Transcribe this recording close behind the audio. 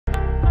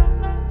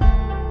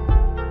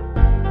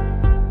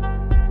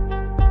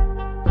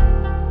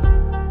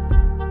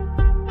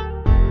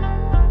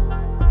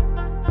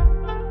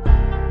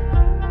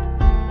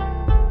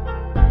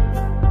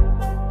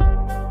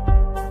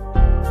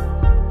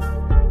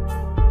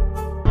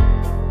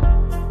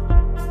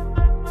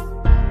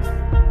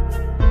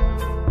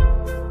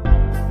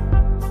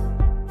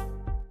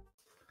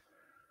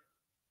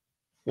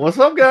What's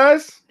up,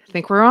 guys? I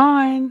think we're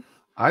on.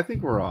 I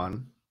think we're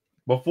on.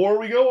 Before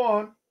we go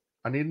on,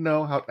 I need to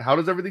know how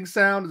does everything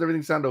sound? Does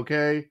everything sound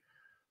okay?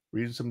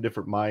 We're using some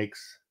different mics.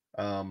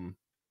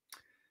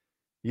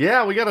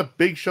 Yeah, we got a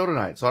big show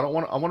tonight, so I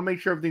want to make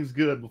sure everything's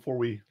good before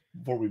we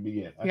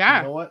begin. Actually, Yeah.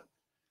 You know what?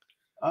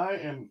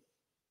 I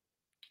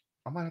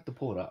might have to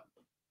pull it up.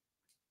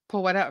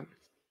 Pull what up?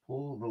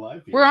 Pull the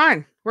live feed. We're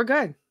on. We're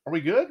good. Are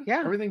we good? Yeah.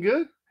 Everything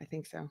good? I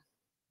think so.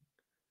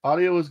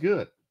 Audio is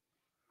good.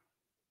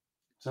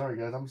 Sorry,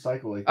 guys. I'm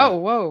psycho like Oh,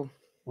 whoa.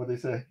 What'd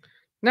they say?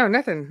 No,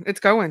 nothing. It's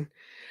going.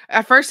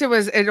 At first,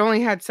 it only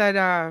had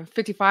said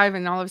 55,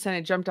 and all of a sudden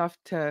it jumped off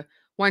to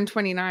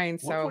 129.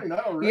 So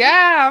 129 already?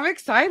 yeah, I'm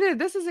excited.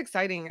 This is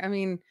exciting. I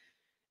mean,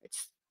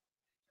 it's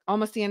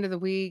almost the end of the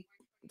week.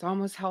 It's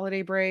almost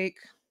holiday break.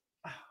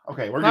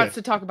 Okay, we're Lots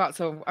good. to talk about,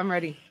 so I'm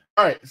ready.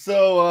 All right,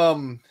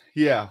 so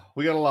yeah,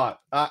 we got a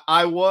lot.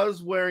 I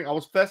was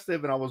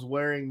festive and I was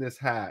wearing this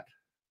hat,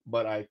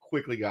 but I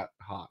quickly got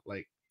hot.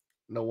 Like,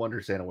 no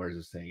wonder Santa wears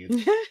this thing.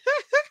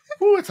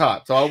 It's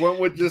hot. So I went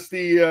with just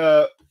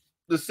the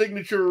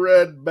signature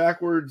red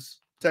backwards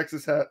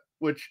Texas hat,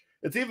 which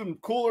it's even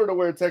cooler to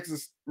wear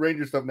Texas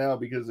Ranger stuff now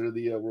because they're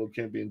the world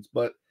champions.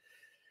 But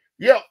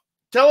yeah,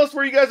 tell us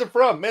where you guys are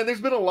from, man. There's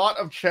been a lot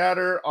of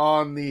chatter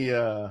on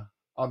the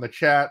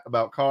chat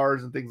about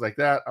cars and things like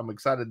that. I'm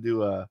excited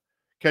to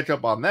catch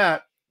up on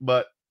that.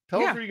 But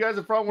tell us where you guys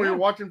are from, where you're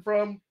watching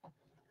from,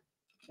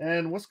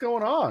 and what's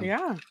going on.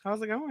 Yeah,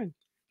 how's it going?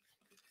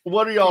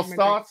 What are y'all's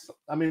thoughts?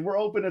 I mean, we're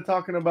open to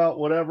talking about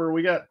whatever.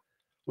 We kind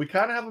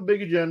of have a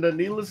big agenda.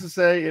 Needless to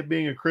say, it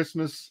being a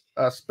Christmas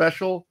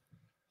special,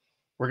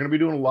 we're going to be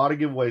doing a lot of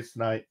giveaways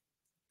tonight.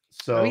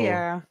 So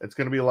it's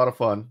going to be a lot of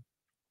fun.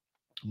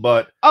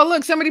 But oh,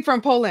 look, somebody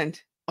from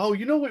Poland. Oh,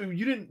 you know what?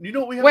 You know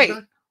what we have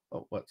done?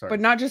 Oh, what? Sorry.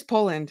 But not just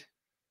Poland.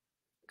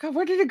 God,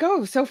 where did it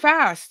go so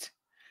fast?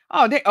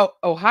 Oh,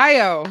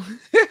 Ohio.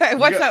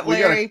 What's up,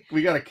 Larry?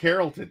 We got a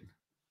Carrollton.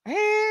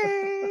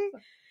 Hey.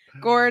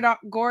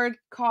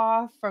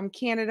 Gordkoff from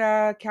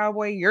Canada.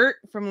 Cowboy Yurt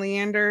from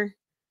Leander.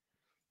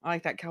 I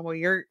like that Cowboy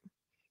Yurt.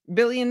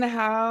 Billy in the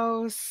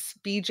house.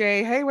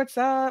 BJ. Hey, what's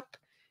up?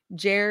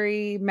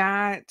 Jerry,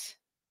 Matt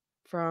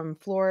from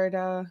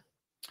Florida.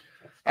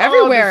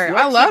 Everywhere.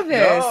 I love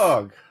this.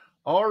 Dog.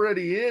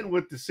 Already in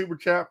with the super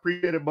chat.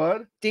 Appreciate it,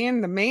 bud. Dan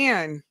the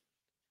man.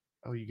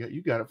 Oh,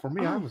 you got it for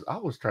me. Oh. I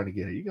was trying to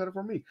get it. You got it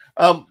for me.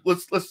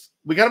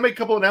 We got to make a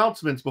couple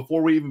announcements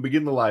before we even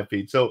begin the live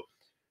feed. So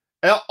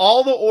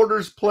all the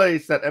orders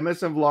placed at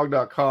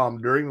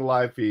msnvlog.com during the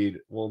live feed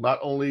will not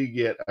only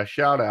get a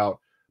shout out,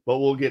 but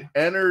will get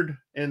entered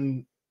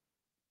in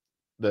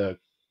the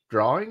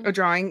drawing. A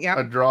drawing, yeah.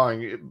 A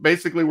drawing.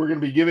 Basically, we're going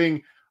to be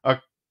giving a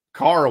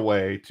car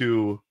away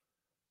to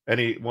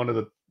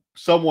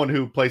someone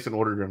who placed an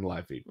order during the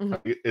live feed.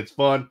 Mm-hmm. It's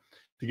fun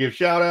to give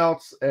shout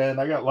outs, and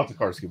I got lots of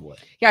cars to give away.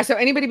 Yeah, so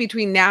anybody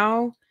between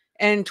now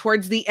and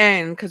towards the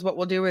end, because what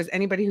we'll do is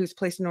anybody who's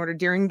placed an order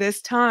during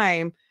this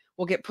time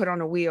will get put on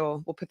a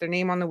wheel. We'll put their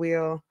name on the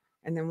wheel,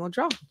 and then we'll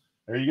draw.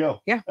 There you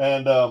go. Yeah.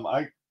 And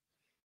I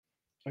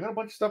got a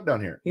bunch of stuff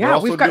down here. Yeah,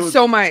 we've got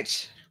so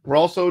much. We're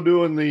also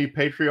doing the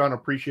Patreon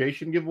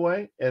appreciation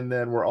giveaway, and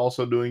then we're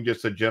also doing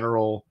just a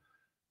general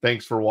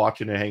thanks for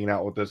watching and hanging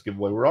out with us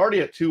giveaway. We're already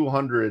at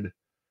 200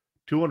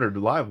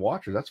 live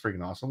watchers. That's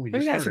freaking awesome. Look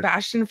at that,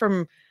 Sebastian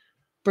from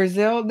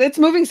Brazil. It's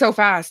moving so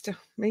fast.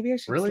 Maybe I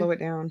should slow it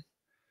down.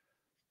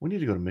 We need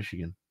to go to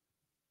Michigan.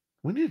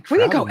 We need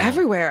to go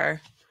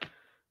everywhere.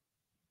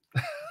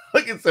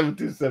 Look at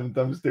 727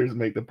 Thumbstairs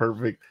make the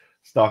perfect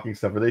stocking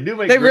stuffer. They do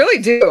make. They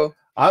really do.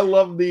 I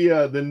love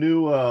the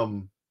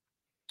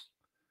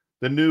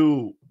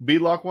new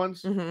beadlock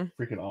ones.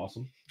 Mm-hmm. Freaking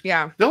awesome.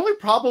 Yeah. The only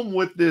problem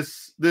with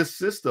this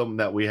system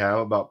that we have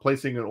about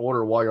placing an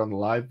order while you're on the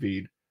live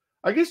feed,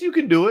 I guess you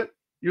can do it.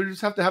 You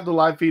just have to have the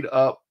live feed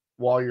up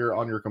while you're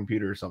on your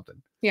computer or something.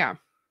 Yeah.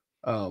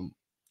 And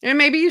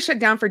maybe you shut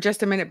down for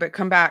just a minute, but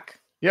come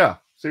back. Yeah,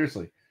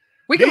 seriously.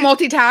 We can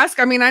multitask.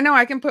 I mean, I know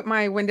I can put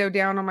my window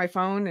down on my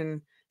phone and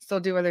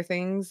still do other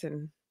things.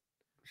 And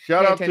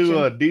shout out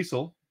to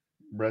Diesel.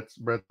 Brett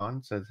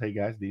on says, "Hey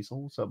guys,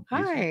 Diesel, what's up?"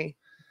 Hi.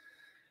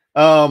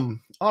 Diesel?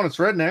 Honest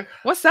Redneck.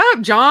 What's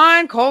up,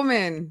 John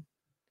Coleman?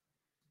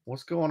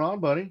 What's going on,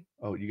 buddy?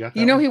 Oh, you got that.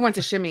 You know he wants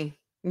a shimmy.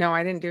 No,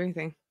 I didn't do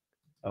anything.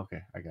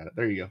 Okay, I got it.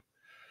 There you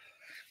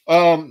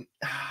go.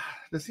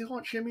 Does he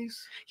want shimmies?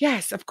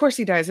 Yes, of course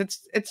he does.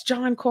 It's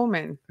John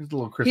Coleman. There's a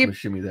little Christmas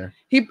shimmy there.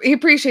 He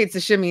appreciates the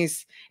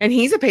shimmies, and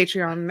he's a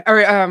Patreon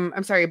or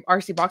I'm sorry,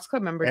 RC Box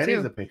Club member too.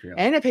 He's a Patreon.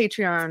 And a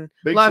Patreon.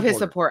 Big Love supporter. His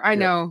support. I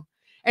know.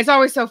 It's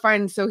always so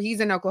fun. So he's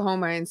in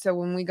Oklahoma, and so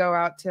when we go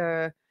out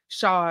to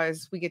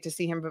Shaw's, we get to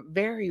see him, but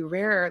very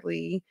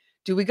rarely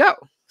do we go.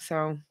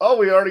 So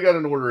we already got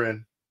an order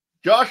in.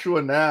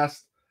 Joshua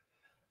asked,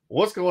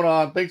 "What's going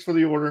on? Thanks for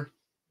the order."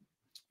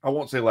 I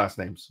won't say last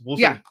names.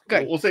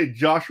 Good. We'll say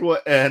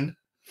Joshua N.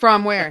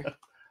 From where?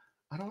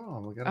 I don't know.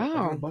 We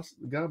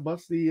gotta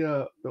bust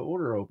the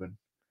order open.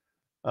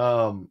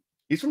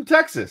 He's from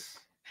Texas.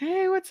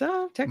 Hey, what's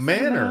up, Texas?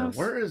 Manor.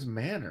 Where is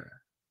Manor?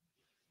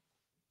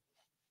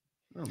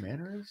 Oh,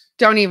 Manor is?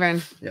 Don't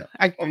even. Yeah.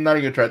 I'm not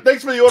even gonna try.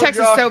 Thanks for the order, Text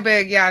Josh. is so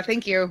big. Yeah,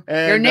 thank you.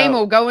 And, your name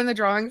will go in the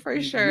drawing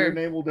for sure. Your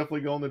name will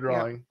definitely go in the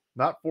drawing. Yep.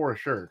 Not for a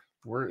shirt.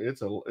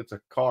 It's a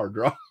car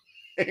drawing.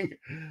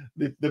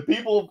 the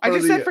people. I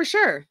just said for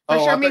sure. For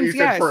sure means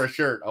yes. Said for a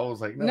shirt. I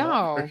was like, no.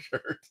 Not for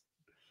a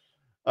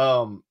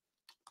shirt.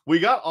 We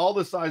got all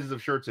the sizes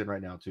of shirts in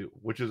right now too,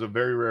 which is a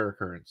very rare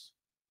occurrence.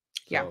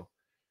 So yeah.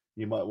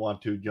 You might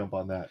want to jump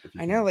on that. If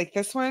you know, like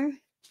this one.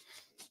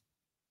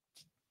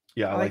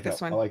 Yeah, I like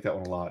this one. I like that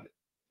one a lot.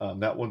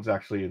 That one's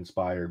actually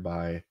inspired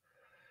by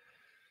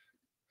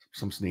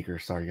some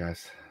sneakers. Sorry,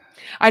 guys.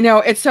 I know,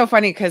 it's so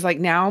funny because like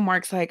now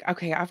Mark's like,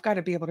 okay, I've got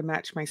to be able to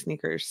match my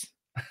sneakers.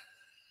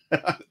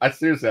 I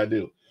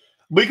do,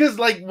 because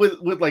like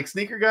with like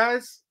sneaker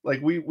guys,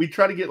 like we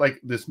try to get like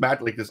this match,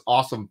 like this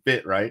awesome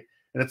fit, right?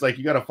 And it's like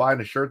you got to find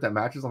a shirt that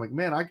matches. I'm like,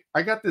 man,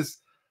 I got this.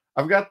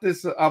 I've got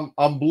this.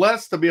 I'm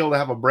blessed to be able to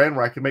have a brand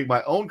where I can make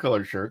my own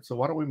colored shirt. So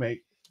why don't we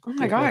make? Oh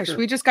my gosh,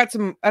 we just got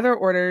some other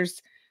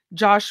orders.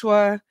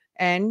 Joshua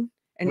N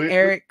and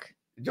Eric.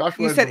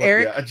 Joshua. You said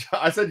Eric? Yeah,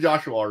 I said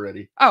Joshua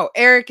already. Oh,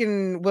 Eric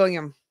and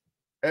William.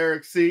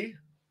 Eric C.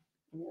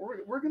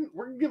 We're gonna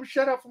give a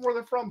shout out from where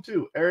they're from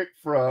too. Eric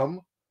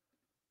from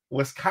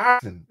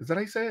Wisconsin. Is that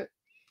how you say it?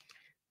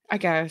 I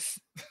guess.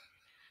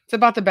 It's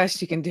about the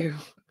best you can do.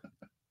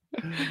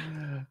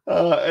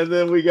 And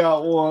then we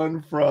got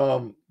one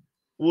from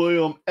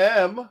William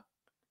M.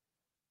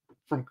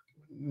 from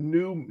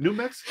New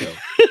Mexico.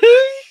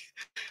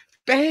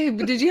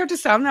 Babe, did you have to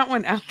sound that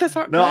one out? That's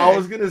not no, correct. I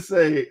was gonna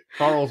say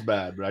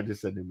Carlsbad, but I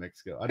just said New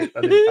Mexico. I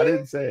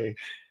didn't say.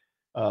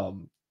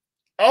 Oh,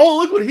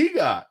 look what he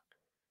got.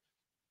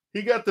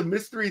 He got the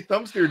mystery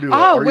thumb steer duo.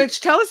 Oh,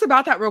 tell us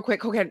about that real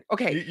quick.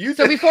 Okay.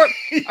 So before,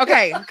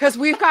 because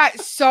we've got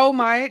so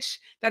much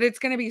that it's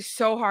going to be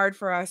so hard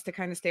for us to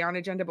kind of stay on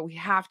agenda, but we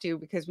have to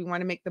because we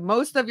want to make the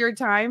most of your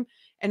time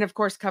and of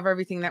course cover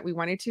everything that we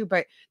wanted to.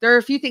 But there are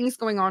a few things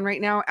going on right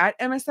now at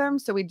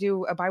MSM. So we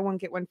do a buy one,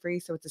 get one free.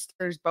 So it's a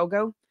stickers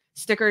BOGO.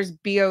 Stickers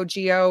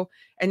BOGO,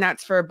 and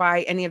that's for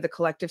buy any of the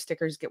collective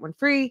stickers, get one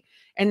free.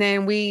 And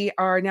then we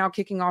are now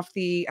kicking off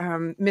the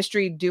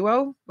mystery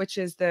duo, which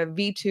is the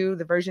V2,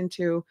 the version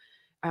 2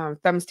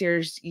 thumb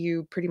steers.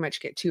 You pretty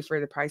much get 2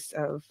 for the price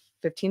of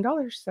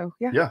 $15. So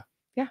yeah.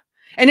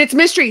 And it's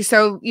mystery.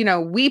 So,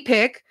 we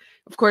pick,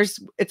 of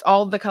course, it's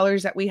all the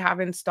colors that we have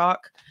in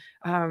stock.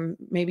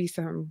 Maybe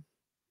some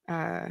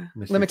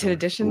limited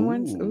edition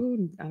ones.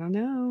 Ooh, I don't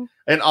know.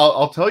 And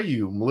I'll tell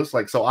you, Melissa,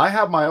 like, so I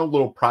have my own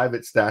little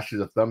private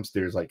stashes of thumb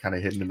steers, like kind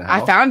of hidden in the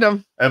house. I found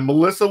them. And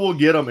Melissa will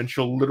get them and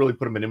she'll literally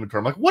put them in inventory.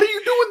 I'm like, what are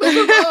you doing?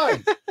 Those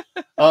are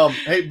mine.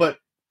 Hey, but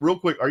real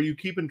quick, are you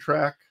keeping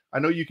track? I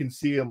know you can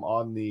see them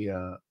on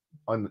the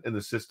in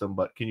the system,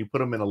 but can you put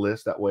them in a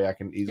list? That way I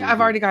can easily. Yeah,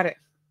 I've already got it.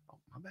 Oh,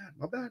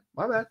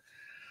 my bad.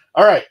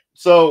 All right.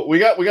 So we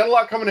got a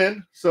lot coming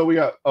in. So we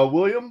got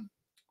William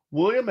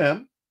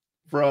M.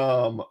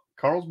 from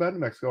Carlsbad, New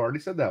Mexico. I already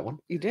said that one.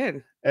 You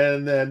did.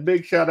 And then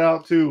big shout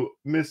out to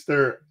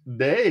Mr.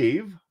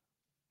 Dave.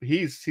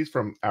 He's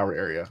from our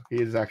area.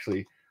 He is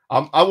actually.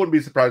 I wouldn't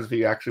be surprised if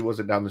he actually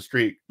wasn't down the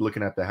street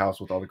looking at the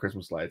house with all the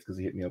Christmas lights because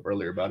he hit me up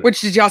earlier about it.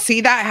 Which, did y'all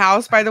see that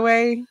house, by the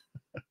way?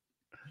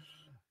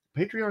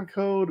 Patreon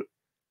code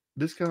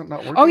discount not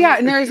working. Oh yeah,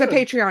 and there is a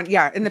Patreon.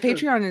 Yeah, and the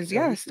Patreon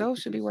is still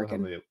should be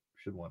working.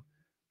 Should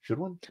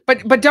one.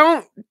 But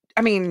don't.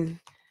 I mean,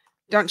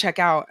 don't check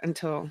out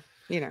until.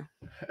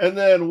 And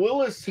then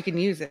Willis, you can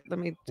use it. Let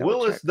me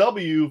Willis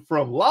W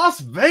from Las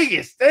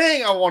Vegas.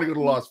 Dang, I want to go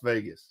to Las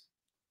Vegas.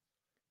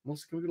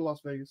 Melissa, can we go to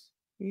Las Vegas?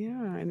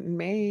 Yeah, in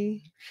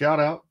May. Shout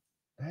out.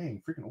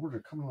 Dang, freaking orders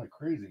are coming like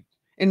crazy.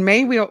 In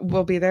May,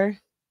 we'll be there.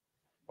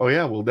 Oh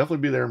yeah, we'll definitely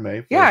be there in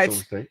May. Yeah,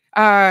 it's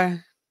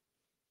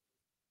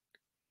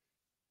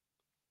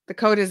the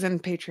code is in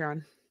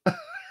Patreon.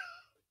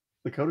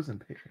 The code is in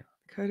Patreon.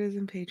 The code is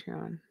in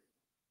Patreon.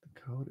 The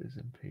code is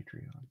in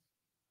Patreon.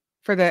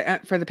 For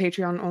the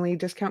Patreon only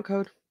discount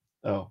code.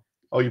 Oh,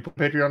 you put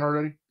Patreon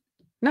already?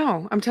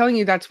 No, I'm telling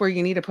you that's where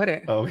you need to put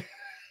it. Oh,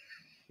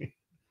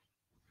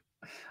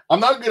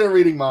 I'm not good at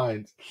reading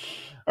minds.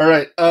 All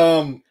right.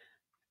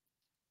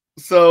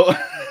 So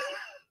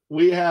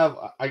we have.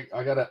 I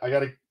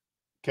gotta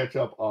catch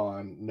up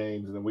on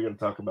names, and then we gotta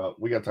talk about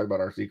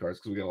RC cars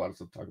because we got a lot of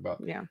stuff to talk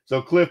about. Yeah.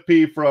 So Cliff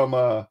P from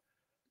I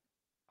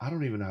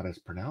don't even know how to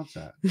pronounce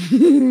that.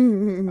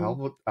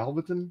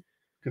 Alberton,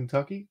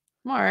 Kentucky.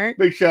 Mark.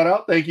 Big shout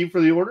out. Thank you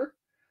for the order.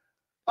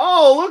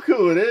 Oh, look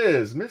who it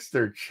is.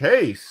 Mr.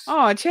 Chase.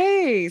 Oh,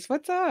 Chase.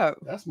 What's up?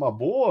 That's my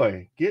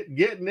boy.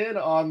 Getting in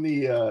on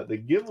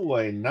the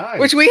giveaway. Nice.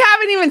 Which we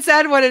haven't even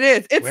said what it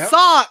is. It's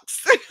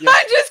socks. Yeah.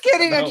 I'm just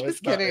kidding. I'm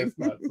just kidding. It's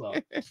not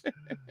socks.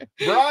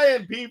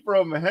 Brian P.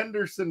 from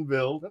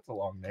Hendersonville. That's a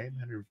long name.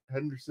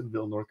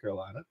 Hendersonville, North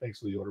Carolina. Thanks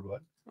for the order, bud.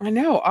 I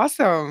know.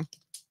 Awesome.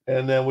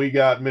 And then we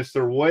got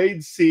Mr.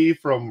 Wade C.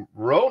 from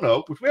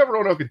Roanoke, which we have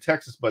Roanoke in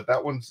Texas, but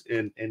that one's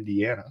in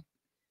Indiana.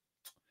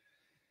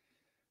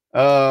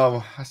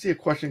 I see a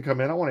question come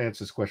in. I want to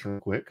answer this question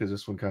real quick because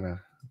this one kind of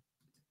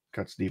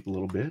cuts deep a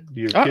little bit.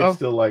 Do your kids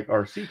still like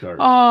RC cars?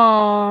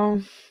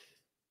 Oh,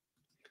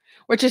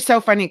 Which is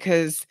so funny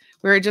because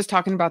we were just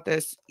talking about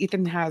this.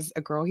 Ethan has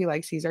a girl he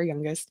likes. He's our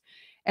youngest.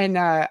 And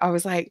I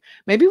was like,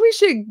 maybe we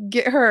should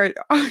get her an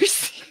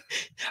RC.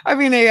 I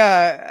mean,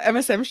 a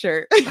MSM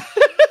shirt. I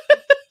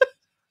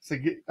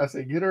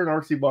say, get her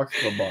an RC box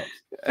club box.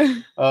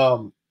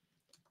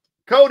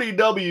 Cody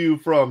W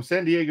from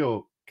San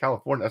Diego,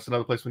 California. That's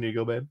another place we need to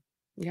go, babe.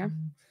 Yeah.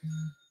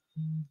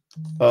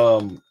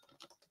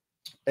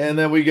 And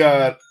then we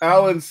got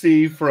Alan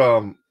C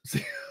from.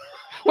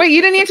 Wait,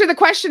 you didn't answer the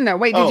question though.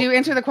 Wait, did you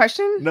answer the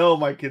question? No,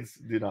 my kids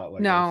do not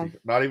like. No,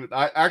 not even.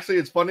 Actually,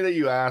 it's funny that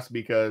you asked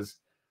because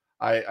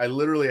I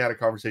literally had a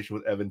conversation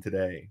with Evan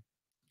today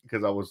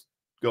because I was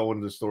going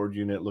to the storage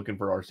unit looking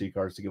for RC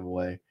cars to give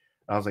away.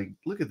 I was like,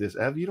 look at this,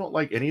 Ev, you don't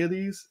like any of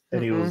these?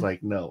 And he was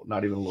like, no,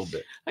 not even a little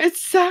bit.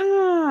 It's sad.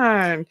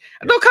 Yeah.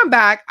 They'll come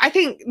back. I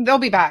think they'll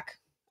be back.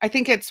 I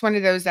think it's one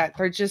of those that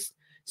they're just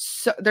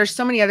there's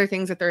so many other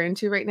things that they're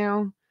into right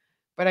now.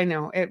 But I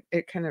know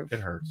it kind of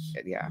hurts.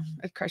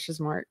 It crushes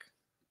Mark.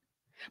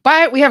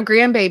 But we have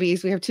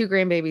grandbabies. We have 2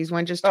 grandbabies.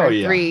 One just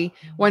turned 3.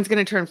 One's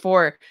gonna turn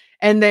 4.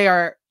 And they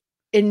are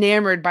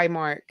enamored by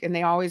Mark, and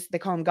they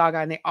call him Gaga,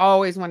 and they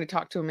always want to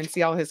talk to him and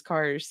see all his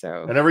cars.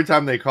 So, and every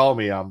time they call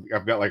me, I've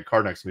got like a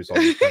car next to me, so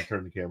I just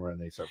turn the camera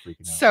and they start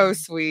freaking out. So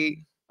sweet.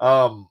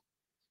 I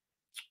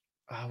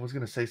was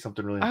gonna say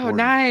something really important. Oh,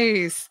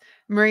 nice.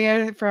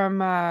 Maria from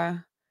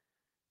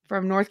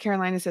North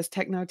Carolina says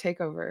Techno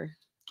Takeover.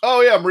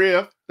 Oh yeah,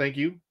 Maria, thank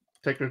you.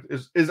 Techno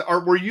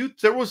were you?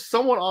 There was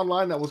someone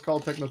online that was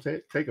called Techno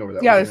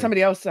Takeover. Yeah, there's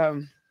somebody else.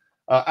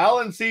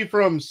 Alan C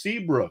from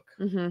Seabrook,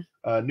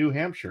 New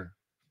Hampshire.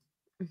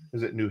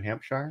 Is it New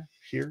Hampshire?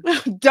 Sheer?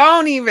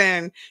 Don't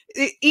even.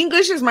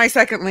 English is my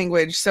second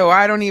language, so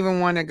I don't even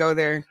want to go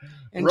there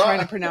and try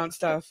to pronounce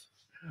stuff.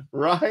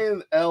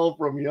 Ryan L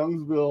from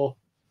Youngsville,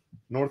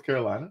 North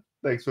Carolina.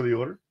 Thanks for the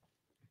order.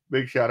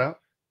 Big shout out.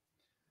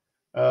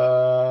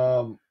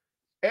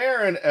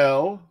 Aaron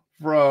L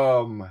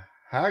from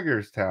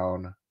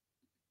Hagerstown,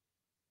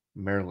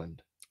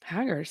 Maryland.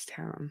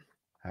 Hagerstown.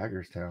 I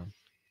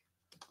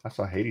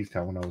saw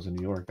Hadestown when I was in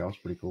New York. That was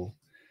pretty cool.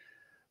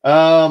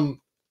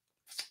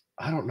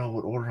 I don't know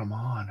what order I'm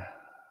on.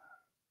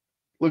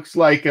 Looks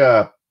like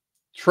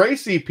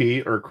Tracy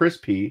P or Chris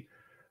P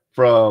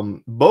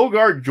from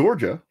Bogart,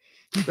 Georgia.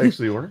 Thanks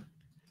for the order.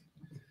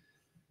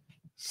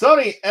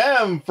 Sonny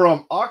M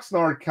from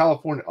Oxnard,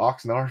 California.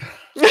 Oxnard.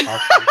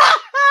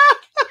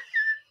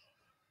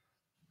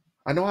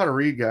 I know how to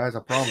read, guys.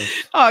 I promise.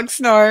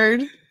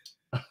 Oxnard.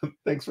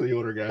 Thanks for the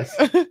order, guys.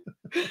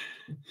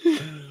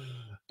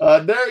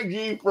 Derek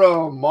G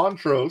from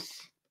Montrose,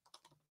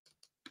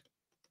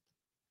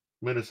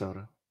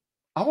 Minnesota.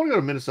 I want to go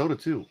to Minnesota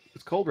too.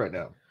 It's cold right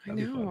now.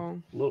 That'd I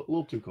know. A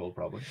little too cold,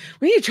 probably.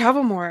 We need to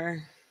travel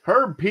more.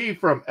 Herb P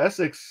from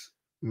Essex,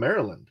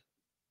 Maryland.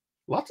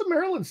 Lots of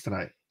Marylands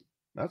tonight.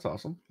 That's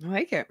awesome. I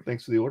like it.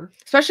 Thanks for the order.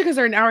 Especially because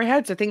they're an hour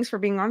ahead. So thanks for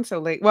being on so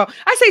late. Well,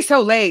 I say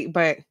so late,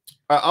 but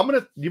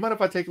do you mind if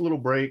I take a little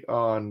break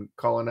on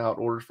calling out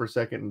orders for a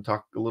second and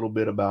talk a little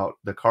bit about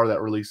the car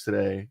that released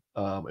today?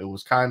 It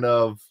was kind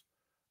of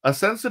a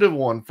sensitive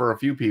one for a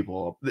few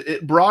people.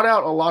 It brought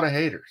out a lot of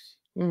haters.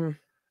 And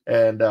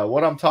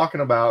what I'm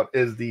talking about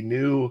is the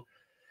new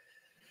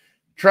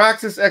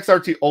Traxxas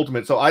XRT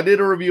Ultimate. So I did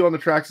a review on the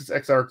Traxxas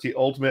XRT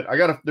Ultimate.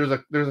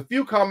 There's a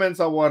few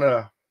comments I want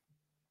to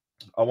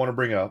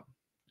bring up.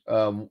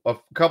 A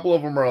couple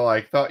of them are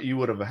like, thought you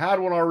would have had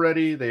one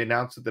already. They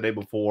announced it the day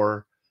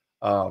before.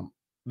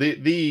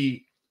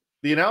 The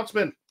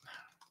announcement,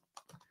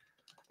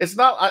 it's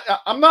not,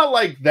 I'm not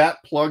like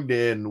that plugged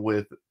in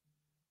with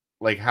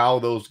like how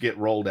those get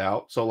rolled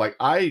out. So like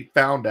I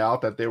found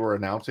out that they were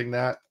announcing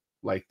that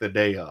like the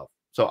day of.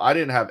 So I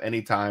didn't have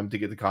any time to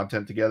get the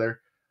content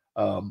together.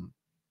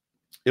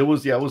 It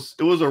was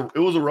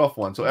a rough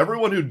one. So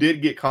everyone who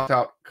did get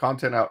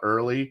content out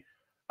early,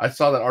 I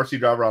saw that RC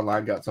Driver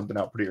Online got something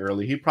out pretty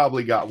early. He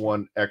probably got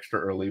one extra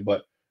early,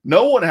 but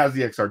no one has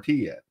the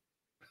XRT yet.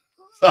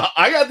 So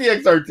I got the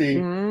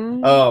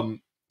XRT.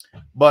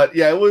 But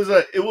yeah,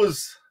 it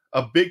was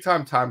a big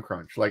time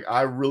crunch. Like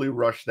I really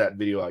rushed that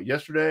video out.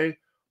 Yesterday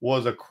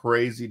was a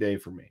crazy day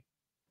for me.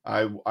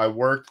 I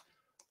worked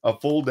a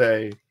full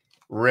day,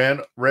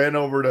 ran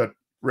over to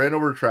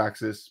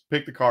Traxxas,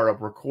 picked the car up,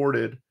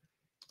 recorded,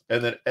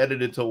 and then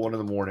edited till 1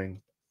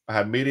 a.m. I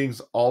had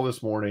meetings all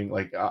this morning.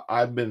 Like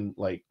I've been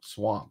like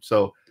swamped.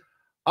 So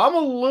I'm a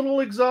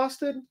little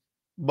exhausted,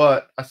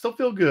 but I still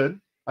feel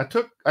good. I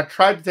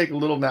tried to take a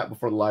little nap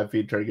before the live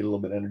feed, try to get a little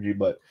bit of energy,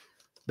 but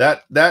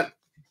that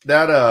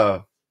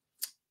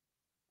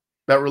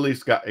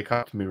release got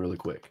to me really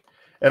quick.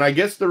 And I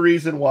guess the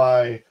reason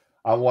why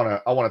I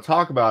want to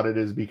talk about it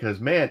is because,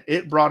 man,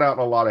 it brought out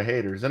a lot of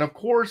haters. And of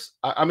course,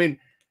 I mean,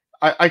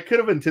 I could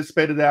have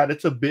anticipated that.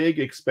 It's a big,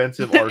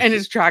 expensive RC. And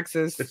it's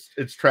Traxxas.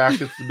 It's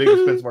Traxxas. It's a big,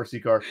 expensive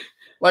RC car.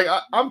 Like,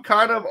 I'm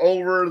kind of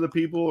over the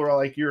people who are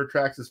like, you're a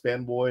Traxxas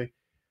fanboy.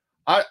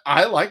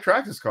 I like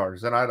Traxxas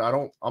cars, and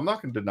I'm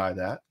not going to deny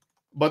that.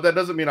 But that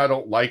doesn't mean I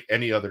don't like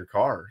any other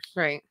cars.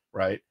 Right.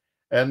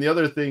 And the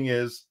other thing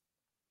is,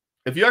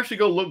 if you actually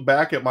go look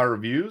back at my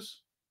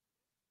reviews,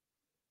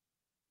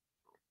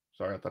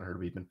 Sorry, I thought I heard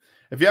beeping.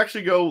 If you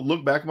actually go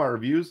look back at my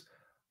reviews,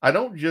 I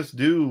don't just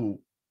do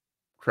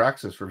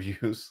Traxxas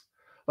reviews.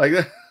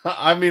 Like,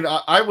 I mean,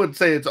 I would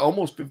say it's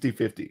almost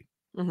 50-50.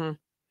 Mm-hmm.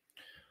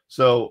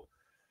 So,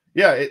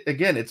 yeah,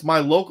 again, it's my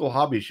local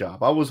hobby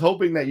shop. I was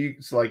hoping that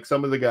like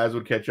some of the guys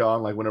would catch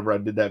on, like whenever I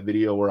did that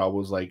video where I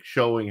was like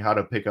showing how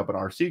to pick up an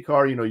RC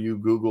car. You know, you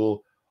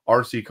Google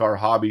RC car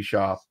hobby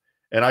shop,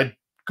 and I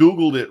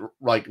Googled it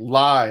like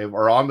live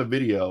or on the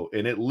video,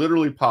 and it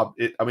literally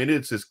popped. I mean,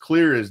 it's as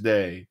clear as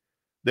day.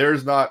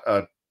 There's not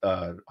a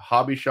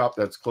hobby shop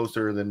that's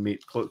closer than me,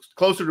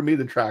 closer to me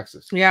than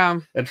Traxxas. Yeah,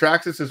 and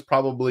Traxxas is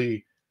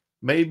probably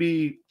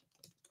maybe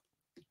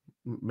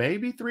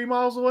 3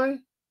 miles away,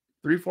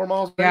 3-4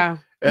 miles away. Yeah,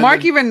 and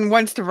Mark even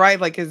wants to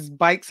ride like his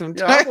bike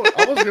sometimes. Yeah,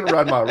 I was gonna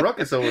ride my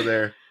Ruckus over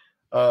there,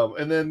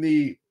 and then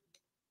the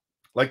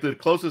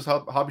closest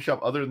hobby shop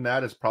other than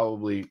that is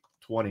probably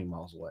 20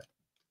 miles away.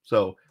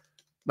 So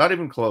not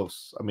even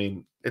close. I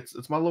mean,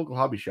 it's my local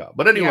hobby shop.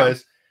 But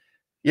anyways,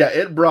 yeah,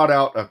 it brought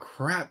out a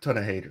crap ton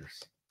of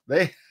haters.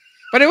 But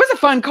it was a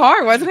fun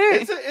car, wasn't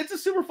it? It's a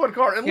super fun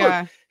car. And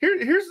look,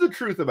 here's the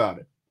truth about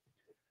it.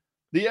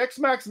 The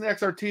X-Max and the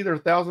XRT, they're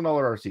 $1,000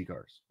 RC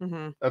cars.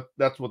 Mm-hmm.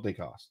 That's what they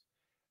cost.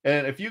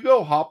 And if you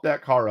go hop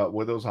that car up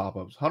with those hop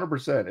ups,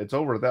 100%, it's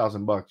over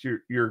 $1,000.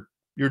 You're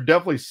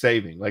definitely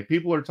saving. Like,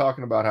 people are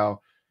talking about how,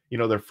 you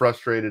know, they're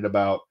frustrated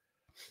about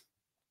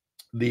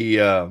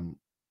the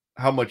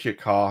how much it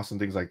costs and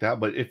things like that.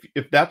 But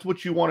if that's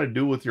what you want to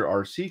do with your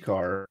RC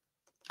car,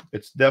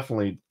 it's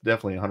definitely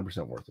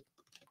 100% worth it.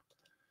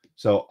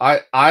 So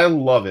I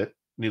love it,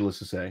 needless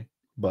to say.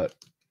 But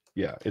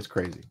yeah, it's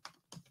crazy.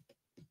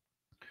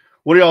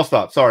 What are y'all's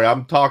thoughts? Sorry,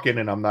 I'm talking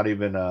and I'm not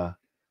even look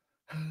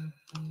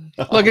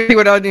at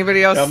what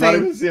anybody else is saying.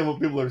 I'm not even seeing what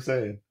people are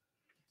saying.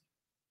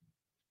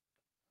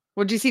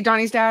 Well, did you see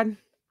Donnie's dad?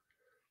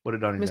 What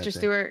did Donnie's dad say? Mr.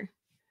 Stewart.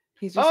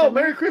 He's just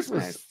Merry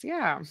Christmas.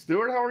 Yeah.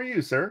 Stewart, how are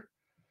you, sir?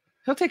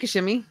 He'll take a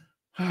shimmy.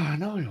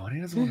 No, he won't.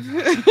 He doesn't want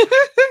to.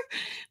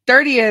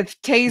 30th,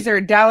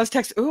 Taser, Dallas,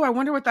 Texas. Ooh, I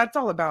wonder what that's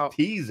all about.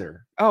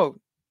 Teaser. Oh.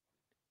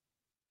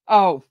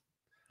 What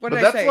did I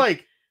say? But that's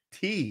like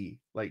tea,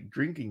 like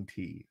drinking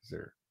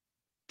teaser.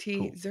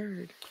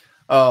 Teasered.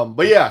 Cool.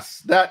 But yes,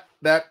 that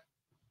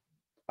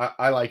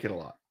I like it a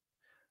lot.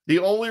 The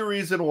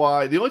only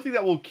thing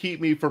that will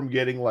keep me from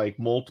getting like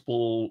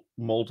multiple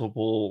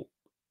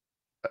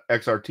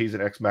XRTs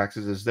and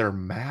X-Maxes is they're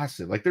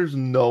massive. Like, there's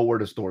nowhere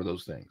to store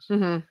those things.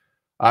 Mm-hmm.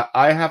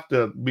 I have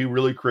to be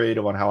really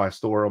creative on how I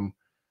store them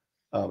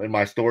in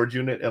my storage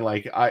unit. And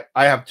like, I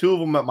have 2 of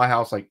them at my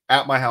house, like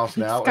at my house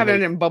now. It's kind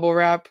of in bubble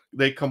wrap.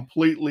 They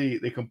completely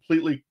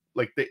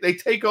like they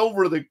take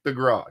over the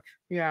garage.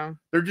 Yeah.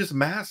 They're just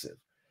massive,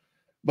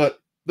 but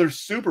they're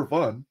super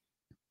fun.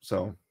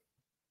 So,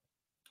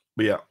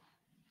 but yeah.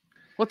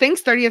 Well,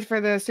 thanks 30th for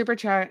the super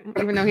chat,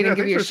 even though he didn't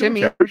give you a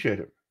shimmy. Appreciate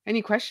it.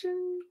 Any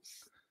questions?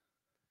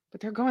 But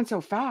they're going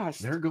so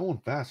fast. They're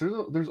going fast.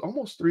 There's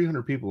almost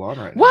 300 people on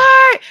right now.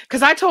 What?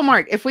 Because I told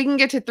Mark, if we can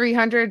get to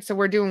 300, so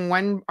we're doing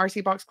one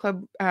RC Box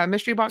Club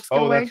mystery box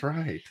giveaway. Oh, that's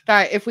right.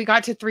 That if we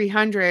got to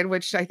 300,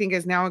 which I think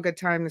is now a good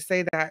time to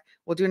say that,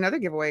 we'll do another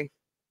giveaway.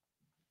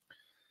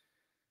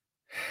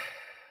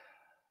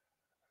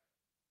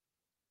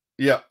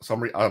 Yeah.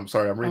 So I'm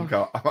sorry. I'm reading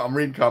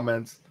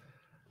comments.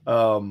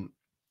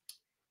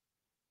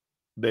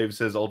 Dave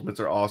says Ultimates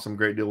are awesome.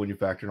 Great deal when you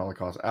factor in all the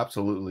costs.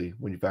 Absolutely.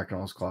 When you factor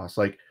in all those costs.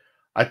 Like,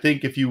 I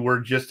think if you were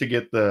just to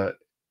get those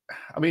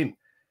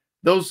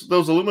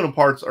aluminum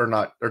parts are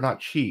not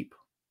cheap.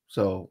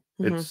 So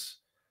it's,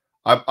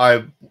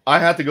 I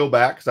had to go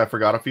back because I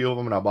forgot a few of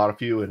them and I bought a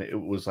few and it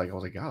was like, I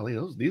was like, golly,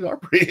 these are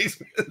pretty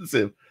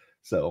expensive.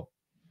 So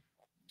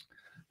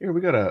here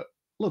we got a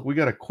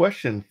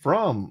question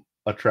from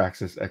a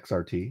Traxxas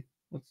XRT.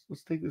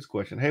 Let's take this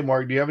question. Hey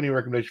Mark, do you have any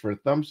recommendation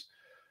for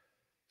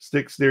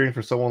stick steering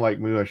for someone like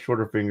me who has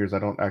shorter fingers? I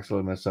don't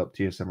accidentally mess up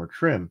TSM or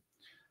trim.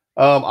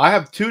 I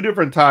have 2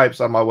 different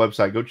types on my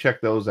website. Go check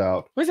those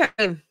out. What's that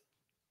mean?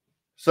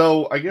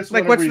 So I guess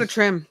like, what's the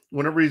trim?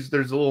 Whenever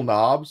there's little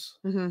knobs,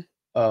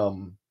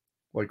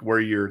 like where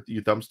you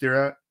thumb steer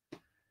at.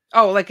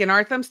 Oh, like in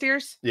our thumb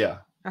steers? Yeah.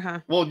 Uh-huh.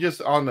 Well,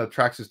 just on the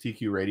Traxxas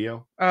TQ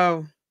radio.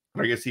 Oh.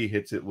 I guess he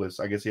hits it with.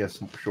 I guess he has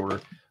some shorter.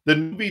 The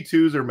new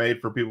V2s are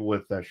made for people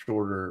with that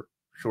shorter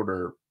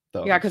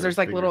thumbs. Yeah, because there's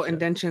like little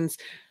indentions.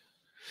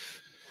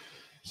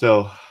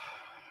 So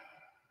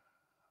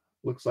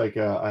looks like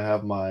I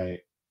have my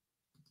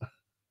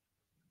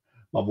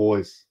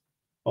boys.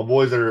 My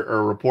boys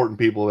are reporting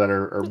people that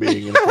are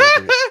being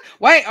inappropriate.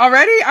 Wait,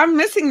 already? I'm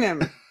missing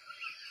them.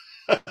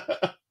 All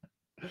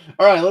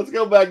right, let's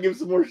go back and give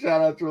some more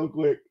shout outs real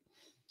quick.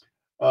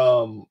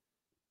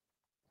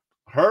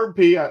 Herb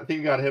P, I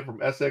think got a hit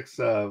from Essex,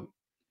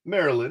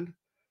 Maryland.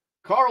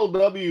 Carl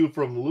W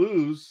from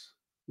Lewes,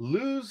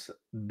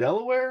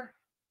 Delaware.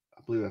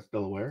 I believe that's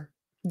Delaware.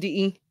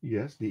 DE.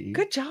 Yes, DE.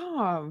 Good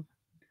job.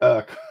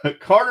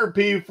 Carter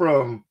P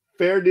from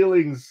Fair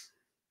Dealings,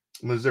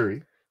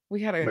 Missouri.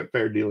 We had a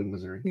Fair Dealing,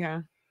 Missouri.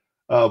 Yeah.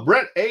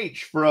 Brett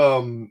H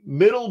from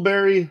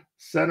Middlebury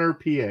Center,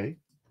 PA.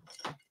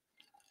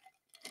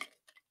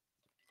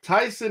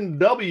 Tyson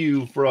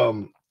W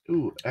from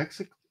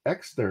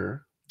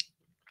Exeter,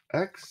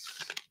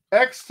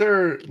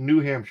 New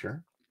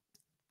Hampshire.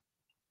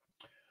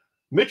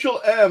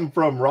 Mitchell M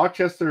from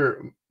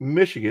Rochester,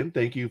 Michigan.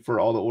 Thank you for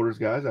all the orders,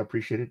 guys. I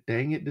appreciate it.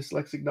 Dang it,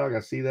 dyslexic dog.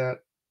 I see that.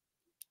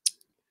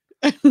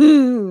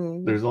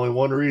 There's only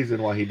one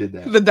reason why he did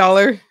that. The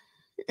dollar.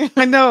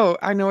 I know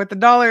what the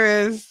dollar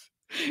is.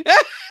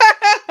 If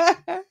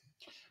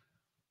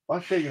I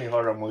shake any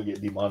harder, I'm going to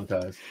get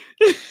demonetized.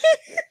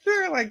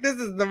 They're like, this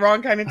is the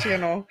wrong kind of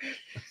channel.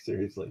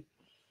 Seriously.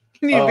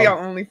 You need to be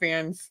on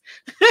OnlyFans.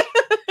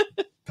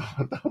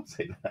 Don't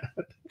say that.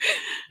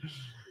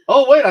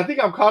 Oh, wait, I think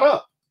I'm caught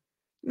up.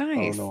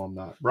 Nice. Oh, no, I'm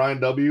not.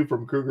 Brian W.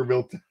 from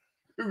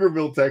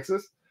Krugerville,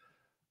 Texas.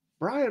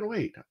 Brian,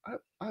 wait.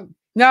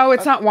 No,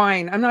 it's not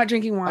wine. I'm not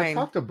drinking wine. I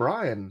talked to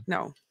Brian.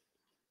 No.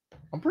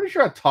 I'm pretty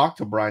sure I talked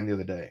to Brian the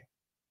other day.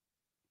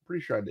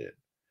 Pretty sure I did.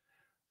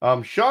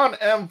 Shawn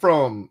M.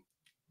 from...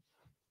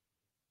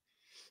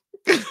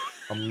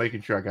 I'm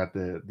making sure I got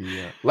the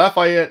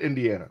Lafayette,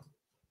 Indiana.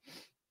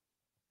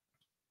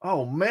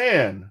 Oh,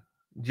 man.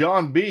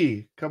 John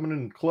B. coming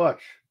in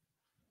clutch.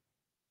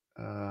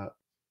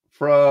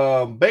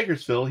 From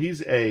Bakersfield.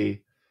 He's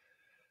a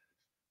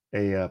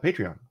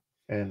Patreon.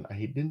 And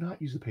he did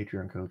not use the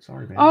Patreon code.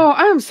 Sorry, man. Oh,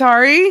 I'm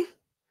sorry.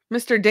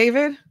 Mr.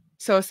 David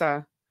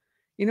Sosa.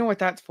 You know what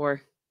that's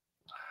for.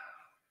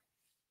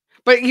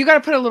 But you got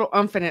to put a little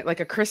umph in it, like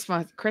a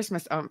Christmas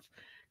umph.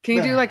 Can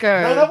you do like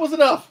a... No, that was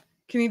enough.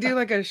 Can you do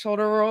like a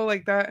shoulder roll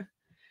like that?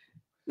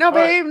 No,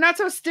 babe, not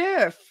so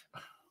stiff.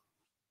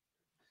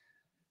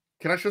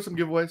 Can I show some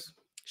giveaways?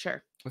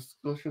 Sure. Let's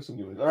show some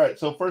giveaways. All right.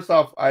 So first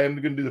off, I am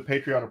going to do the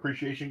Patreon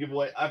appreciation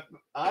giveaway.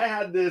 I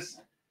had this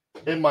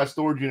in my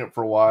storage unit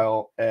for a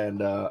while,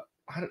 and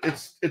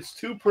it's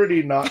too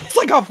pretty not. It's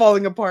like all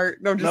falling apart.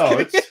 No,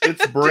 kidding.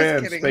 It's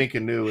brand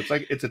spanking new. It's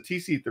a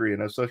TC3,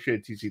 an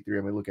associated TC3.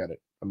 I mean, look at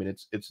it. I mean,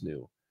 it's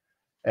new,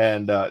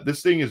 and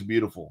this thing is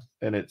beautiful,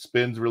 and it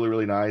spins really,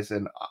 really nice.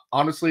 And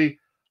honestly,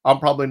 I'm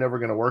probably never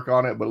going to work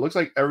on it, but it looks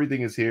like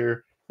everything is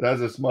here. It has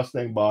this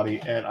Mustang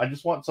body, and I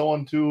just want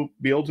someone to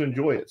be able to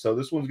enjoy it. So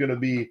this one's going to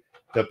be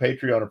the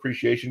Patreon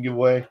appreciation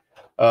giveaway.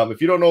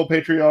 If you don't know what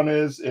Patreon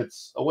is,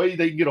 it's a way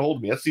that you can get a hold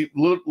of me. That's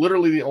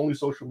literally the only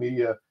social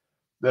media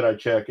that I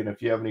check. And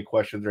if you have any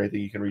questions or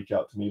anything, you can reach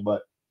out to me.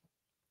 But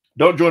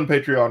don't join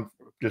Patreon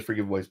just for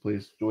giveaways,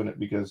 please. Join it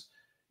because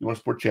you want to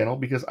support the channel,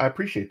 because I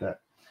appreciate that.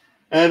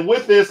 And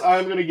with this,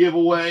 I'm going to give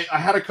away. I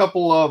had a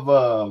couple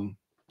of.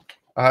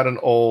 I had an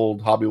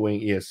old Hobby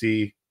Wing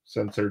ESC,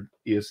 censored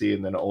ESC,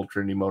 and then an old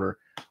Trinity motor.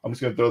 I'm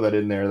just going to throw that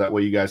in there. That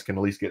way you guys can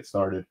at least get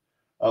started.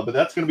 But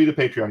that's going to be the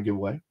Patreon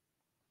giveaway.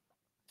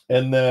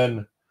 And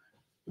then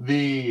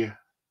the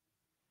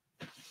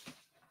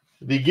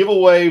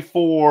giveaway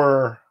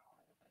for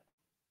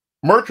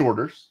merch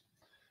orders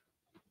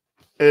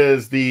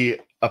is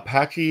the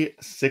Apache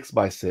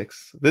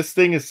 6x6. This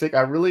thing is sick.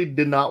 I really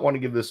did not want to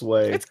give this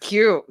away. It's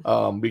cute.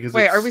 Because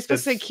wait, are we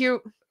supposed to say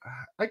cute?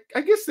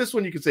 I guess this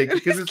one you could say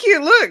because it's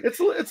cute. Look, it's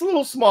a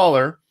little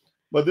smaller,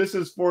 but this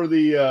is for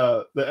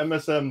the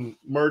MSM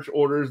merch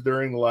orders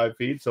during the live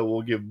feed. So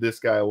we'll give this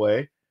guy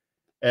away,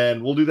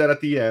 and we'll do that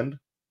at the end.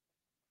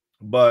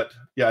 But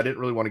yeah, I didn't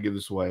really want to give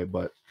this away,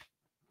 but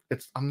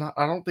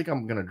I don't think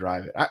I'm gonna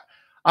drive it.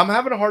 I'm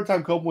having a hard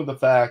time coping with the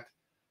fact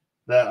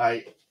that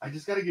I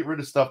just got to get rid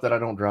of stuff that I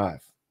don't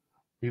drive,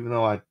 even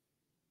though I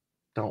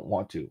don't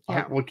want to.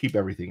 Yeah. I would keep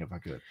everything if I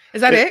could.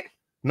 Is that it?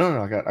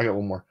 No, I got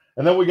one more.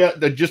 And then we got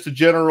just a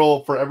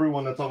general for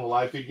everyone that's on the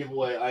live feed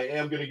giveaway. I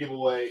am going to give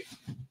away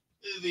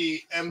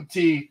the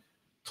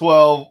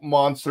MT12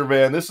 Monster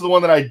Van. This is the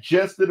one that I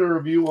just did a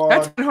review on.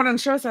 Hold on,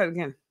 show us that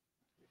again.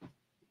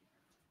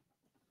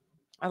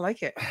 I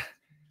like it.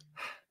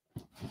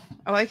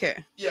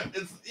 Yeah,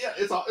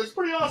 it's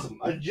pretty awesome.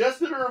 I just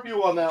did a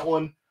review on that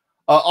one.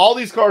 All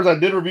these cars I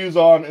did reviews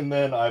on, and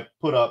then I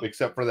put up,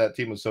 except for that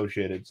Team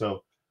Associated.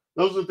 So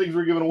those are the things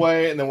we're giving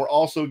away, and then we're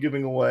also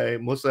giving away.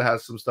 Melissa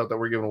has some stuff that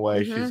we're giving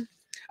away.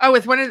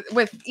 Mm-hmm.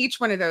 With each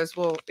one of those,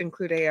 we'll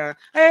include a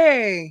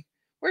hey,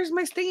 where's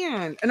my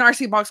stand? An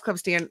RC Box Club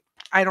stand.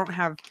 I don't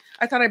have.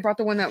 I thought I brought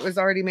the one that was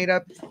already made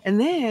up, and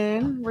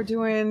then we're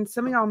doing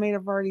some of y'all may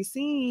have already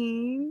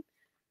seen.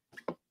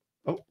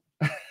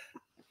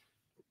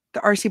 The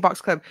RC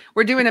Box Club.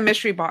 We're doing a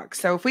mystery box.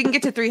 So if we can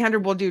get to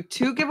 300, we'll do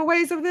 2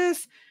 giveaways of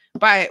this,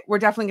 but we're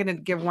definitely going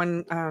to give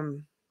one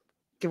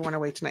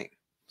away tonight.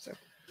 So.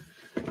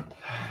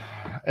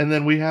 And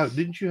then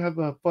didn't you have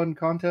a fun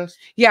contest?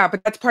 Yeah,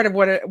 but that's part of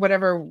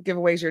whatever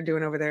giveaways you're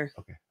doing over there.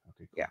 Okay.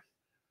 Cool. Yeah.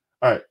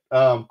 All right.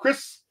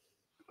 Chris,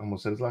 I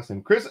almost said his last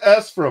name. Chris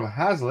S from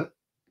Hazlet,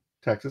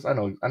 Texas. I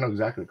know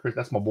exactly. Chris,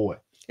 that's my boy.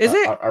 Is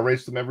it? I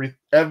raced him every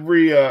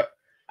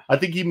I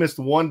think he missed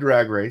one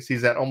drag race.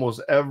 He's at almost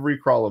every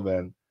crawl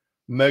event.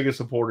 Mega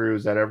supporter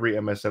who's at every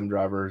MSM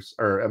drivers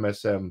or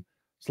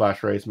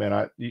MSM/race.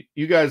 Man,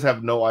 you guys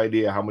have no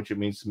idea how much it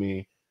means to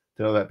me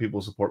to know that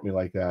people support me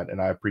like that, and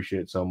I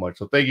appreciate it so much.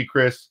 So thank you,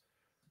 Chris.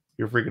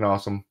 You're freaking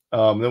awesome.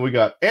 Then we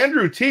got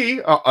Andrew T,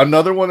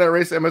 another one that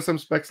raced MSM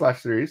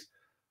Spec/Series,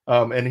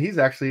 and he's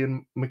actually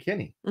in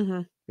McKinney.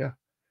 Mm-hmm.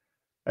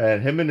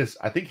 And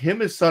I think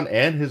his son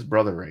and his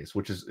brother race,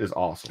 which is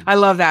awesome. I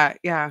love that.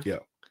 Yeah. Yeah.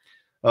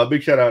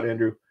 Big shout out,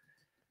 Andrew.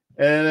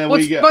 And then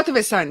we got both of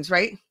his sons,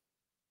 right?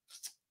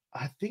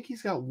 I think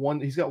he's got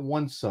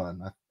one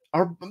son.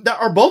 Are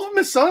both of them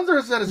his sons, or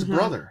is that his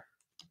brother?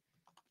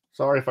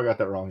 Sorry if I got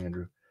that wrong,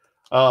 Andrew.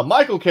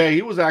 Michael K,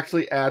 he was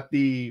actually at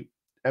the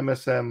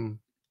MSM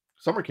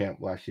summer camp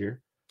last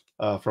year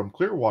from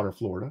Clearwater,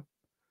 Florida.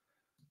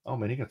 Oh,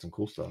 man, he got some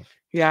cool stuff.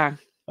 Yeah.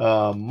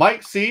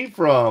 Mike C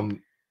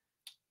from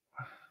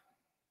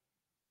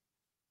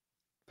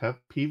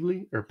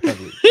Pevely,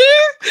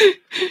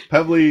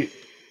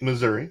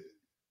 Missouri.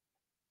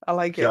 I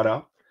like it. Shout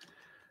out.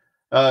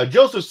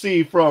 Joseph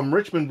C from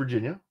Richmond,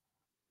 Virginia.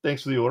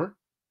 Thanks for the order.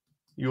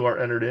 You are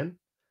entered in.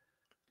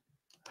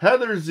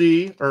 Heather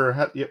Z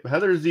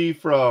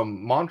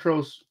from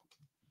Montrose.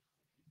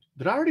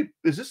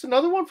 Is this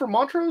another one from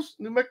Montrose,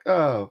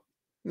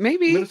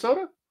 maybe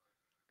Minnesota?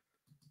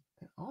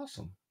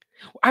 Awesome.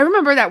 I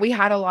remember that we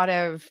had a lot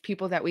of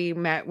people that we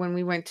met when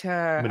we went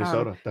to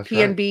Minnesota. That's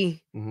PNB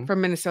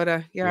from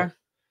Minnesota. Yeah.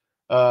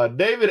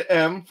 David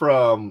M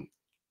from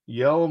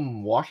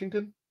Yelm,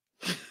 Washington.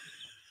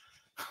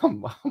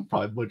 I'm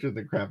probably butchering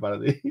the crap out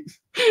of these.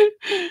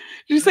 Did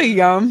you say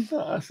Yum?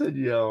 I said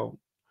Yelm.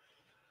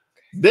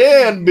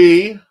 Dan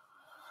B,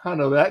 I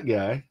know that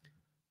guy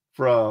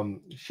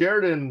from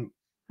Sheridan.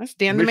 That's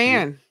Dan Michigan. the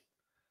man.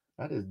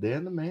 That is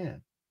Dan the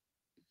man.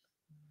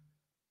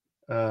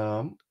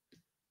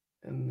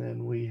 And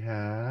then we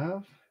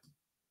have,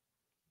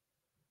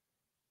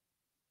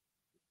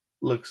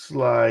 looks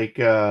like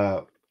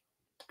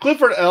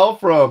Clifford L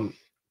from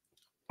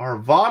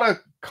Arvada,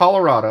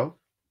 Colorado.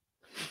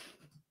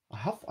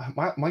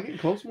 Am I getting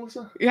close,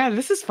 Melissa? Yeah,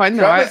 this is fun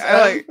though.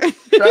 I like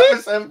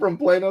Travis M from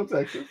Plano,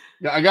 Texas.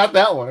 Yeah, I got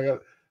that one. I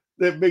got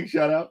that big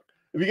shout out.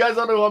 If you guys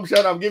don't know who I'm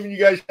shouting out, I'm giving you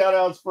guys shout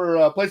outs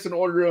for placing an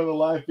order on the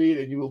live feed,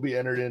 and you will be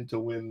entered in to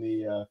win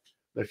the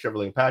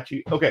Chevrolet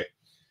Apache. Okay.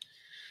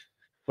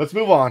 Let's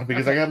move on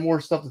because I got more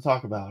stuff to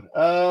talk about.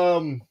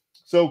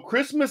 So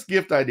Christmas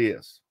gift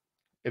ideas.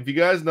 If you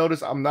guys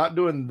notice, I'm not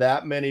doing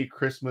that many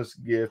Christmas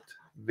gift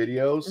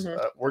videos.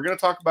 We're going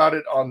to talk about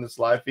it on this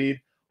live feed.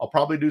 I'll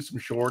probably do some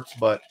shorts,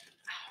 but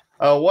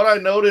what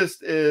I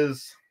noticed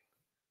is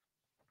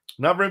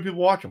not very many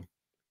people watch them.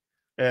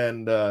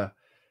 And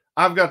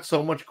I've got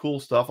so much cool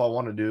stuff I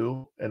want to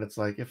do. And it's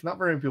like, if not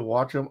very many people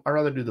watch them, I'd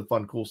rather do the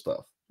fun, cool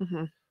stuff.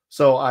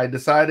 So I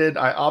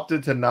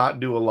opted to not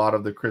do a lot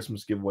of the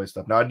Christmas giveaway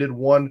stuff. Now I did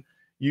one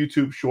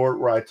YouTube short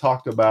where I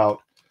talked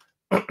about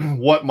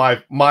what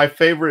my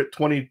favorite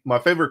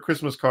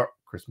Christmas cars,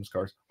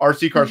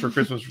 RC cars for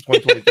Christmas for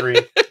 2023.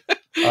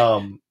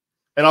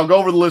 And I'll go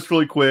over the list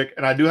really quick.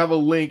 And I do have a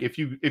link. If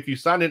you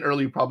signed in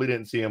early, you probably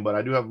didn't see them, but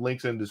I do have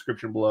links in the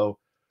description below.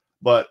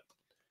 But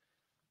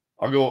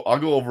I'll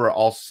go over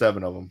all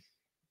 7 of them.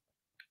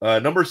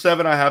 Number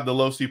 7, I have the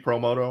Low C Pro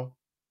Moto.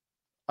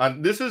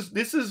 This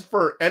is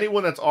for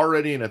anyone that's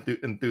already an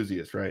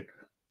enthusiast, right?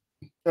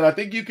 And I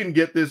think you can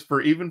get this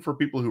even for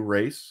people who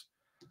race.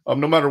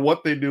 No matter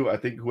what they do, I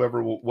think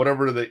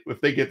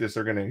if they get this,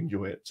 they're going to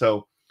enjoy it.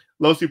 So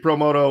Low C Pro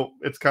Moto,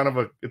 it's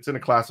in a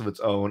class of its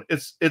own.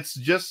 It's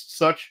just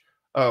such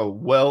a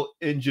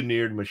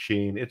well-engineered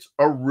machine. It's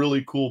a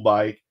really cool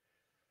bike.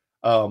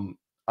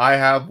 I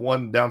have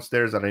one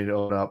downstairs that I need to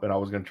open up, and I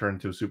was going to turn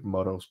into a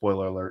Supermoto.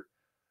 Spoiler alert.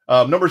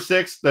 Number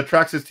 6, the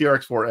Traxxas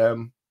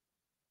TRX4M.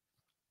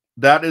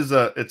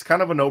 It's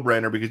kind of a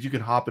no-brainer because you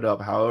can hop it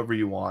up however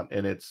you want,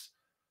 and it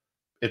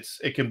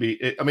can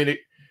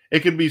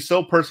be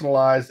so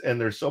personalized, and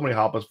there's so many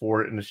hop-ups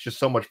for it, and it's just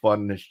so much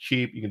fun, and it's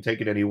cheap. You can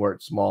take it anywhere.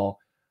 It's small.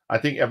 I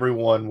think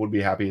everyone would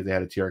be happy if they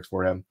had a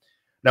TRX4M.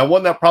 Now,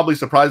 one that probably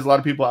surprised a lot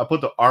of people, I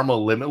put the Arma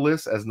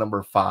Limitless as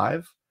number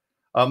 5.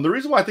 The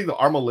reason why I think the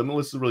Arma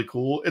Limitless is really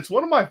cool, it's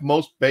one of my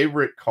most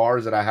favorite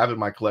cars that I have in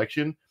my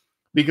collection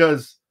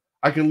because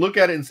I can look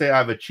at it and say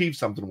I've achieved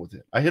something with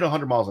it. I hit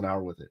 100 miles an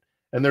hour with it.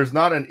 And there's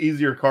not an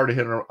easier car to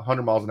hit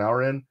 100 miles an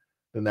hour in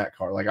than that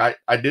car. Like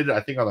I did it, I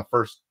think, on the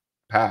first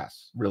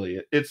pass,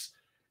 really. It's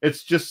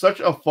just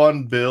such a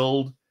fun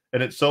build,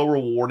 and it's so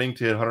rewarding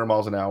to hit 100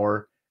 miles an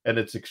hour, and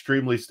it's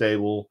extremely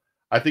stable.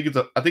 I think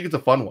it's a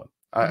fun one.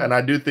 And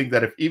I do think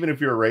that even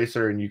if you're a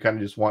racer and you kind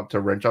of just want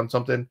to wrench on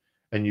something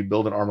and you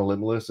build an Arma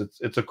Limitless,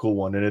 it's a cool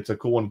one, and it's a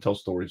cool one to tell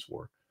stories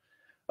for.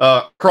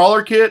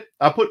 Crawler kit,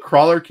 I put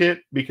crawler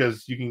kit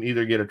because you can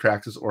either get a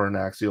Traxxas or an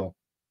Axial,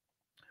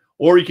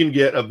 or you can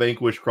get a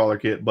Vanquish crawler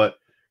kit. But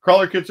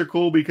crawler kits are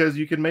cool because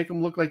you can make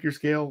them look like your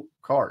scale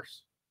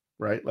cars,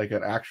 right? Like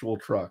an actual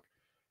truck.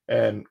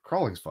 And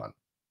crawling's fun.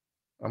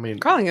 I mean,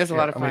 crawling is a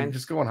lot of fun.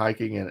 Just going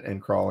hiking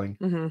and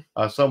crawling.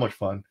 So much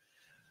fun.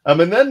 And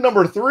then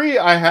number 3,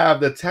 I have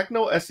the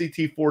Techno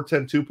SCT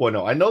 410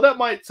 2.0. I know that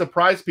might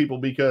surprise people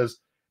because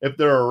if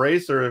they're a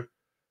racer,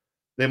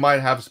 they might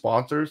have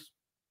sponsors.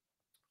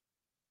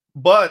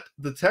 But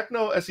the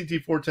Techno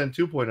SCT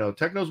 410 2.0,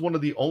 Techno is one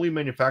of the only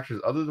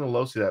manufacturers other than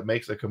Losi that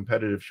makes a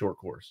competitive short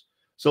course.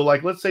 So,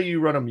 like, let's say you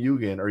run a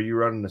Mugen or you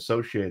run an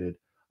Associated.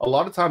 A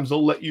lot of times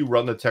they'll let you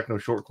run the Techno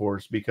short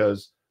course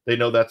because they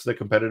know that's the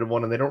competitive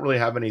one, and they don't really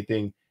have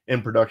anything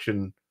in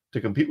production to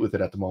compete with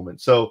it at the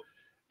moment. So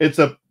it's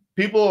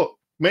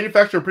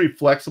manufacturers are pretty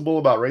flexible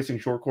about racing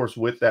short course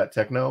with that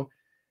techno,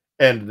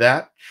 and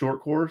that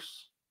short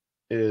course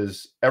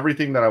is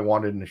everything that I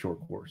wanted in a short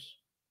course.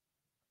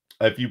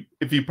 If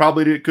you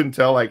probably couldn't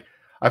tell, like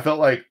I felt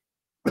like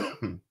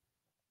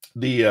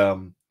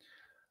the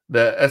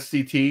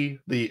SCT,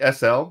 the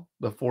SL,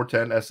 the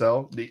 410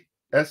 SL, the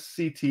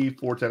SCT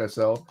 410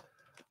 SL,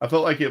 I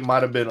felt like it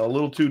might have been a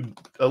little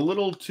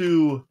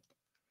too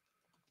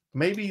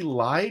maybe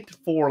light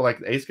for like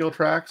the A-scale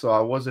track. So I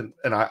wasn't,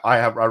 and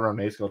I run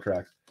A-scale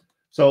tracks.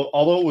 So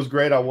although it was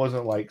great, I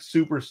wasn't like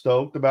super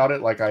stoked about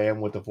it like I am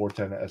with the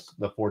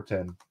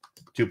 410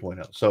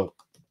 2.0. So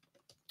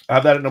I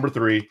have that at number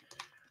 3.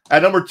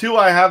 At number 2,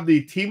 I have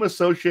the Team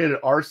Associated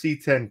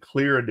RC10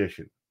 Clear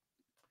Edition.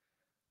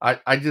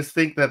 I just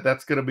think that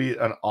that's going to be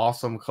an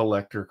awesome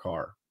collector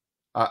car.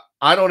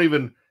 I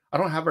don't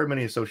have very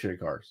many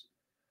Associated cars.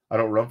 I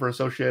don't run for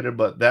Associated,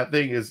 but that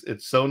thing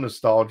it's so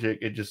nostalgic.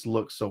 It just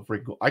looks so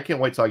freaking cool. I can't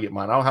wait till I get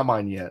mine. I don't have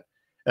mine yet.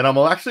 And I'm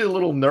actually a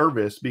little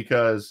nervous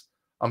because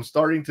I'm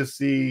starting to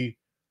see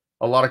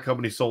a lot of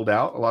companies sold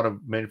out, a lot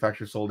of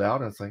manufacturers sold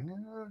out. And it's like,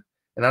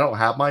 and I don't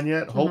have mine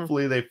yet. Mm-hmm.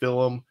 Hopefully they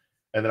fill them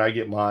and then I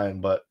get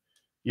mine. But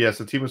yes,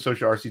 the Team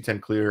Associated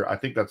RC10 Clear. I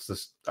think that's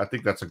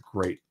a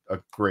great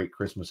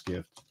Christmas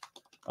gift.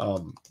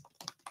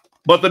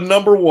 But the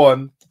number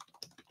one,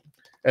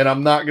 and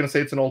I'm not going to say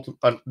it's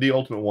the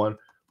ultimate one,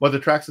 but the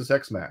Traxxas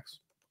X Max.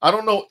 I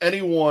don't know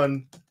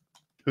anyone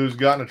who's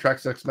gotten a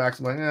Traxxas X Max.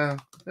 I'm like,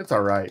 it's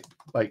all right.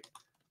 Like,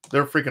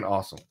 they're freaking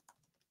awesome.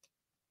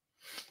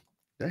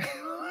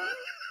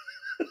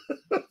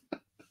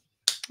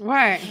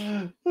 What?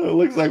 It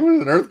looks like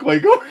there's an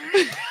earthquake over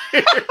here.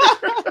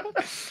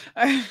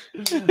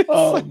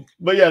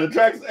 But yeah, the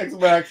Traxxas X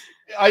Max.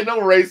 I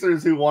know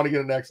racers who want to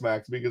get an X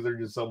Max because they're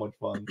just so much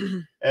fun.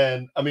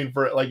 And I mean,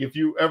 for like, if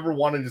you ever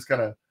want to just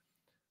kind of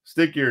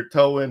stick your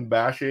toe in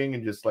bashing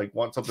and just like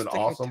want something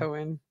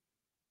awesome,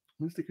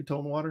 stick your toe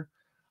in the water.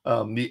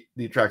 The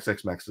Traxxas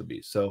X Max is a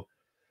beast. So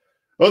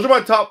those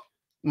are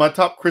my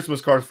top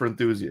Christmas cars for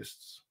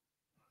enthusiasts.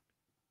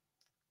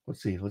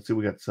 Let's see.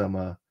 We got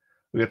some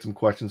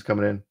questions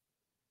coming in.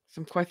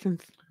 Some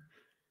questions.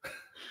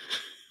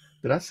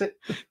 Did I say?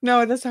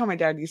 No, that's how my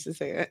dad used to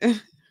say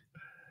it.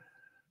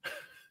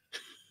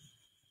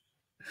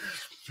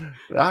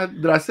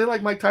 Did I say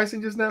like Mike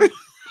Tyson just now?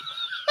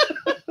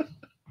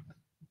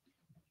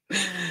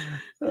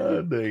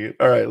 Dang it.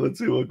 All right, let's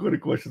see what kind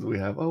of questions we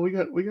have. Oh, we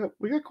got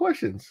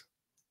questions.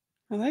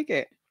 I like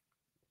it.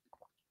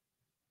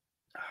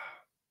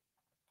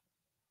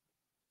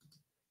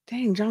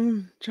 Dang,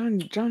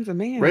 John's a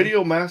man.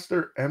 Radio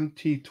Master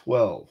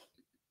MT12.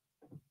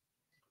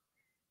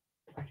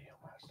 Radio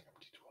Master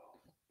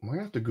MT12. Am I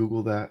gonna have to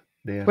Google that,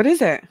 Dan? What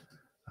is it?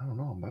 I don't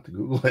know. I'm about to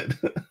Google it.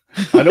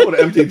 I know what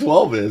an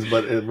MT12 is,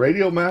 but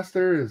Radio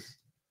Master is.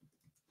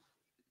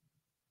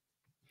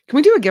 Can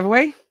we do a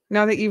giveaway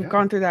now that you've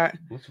gone through that?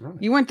 Let's run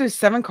it. You went through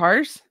 7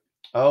 cars?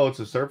 Oh, it's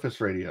a surface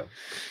radio.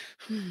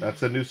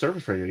 That's a new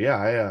surface radio.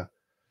 Yeah,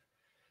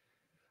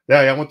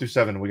 I went through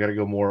 7. We got to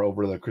go more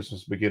over the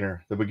Christmas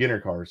beginner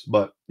cars.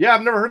 But yeah,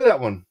 I've never heard of that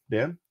one,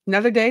 Dan.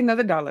 Another day,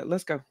 another dollar.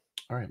 Let's go.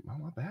 All right, my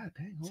bad.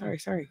 Dang.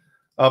 Sorry.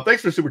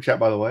 Thanks for the super chat,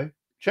 by the way.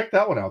 Check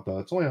that one out though.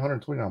 It's only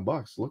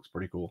 $129. Looks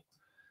pretty cool.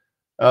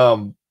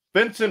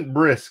 Vincent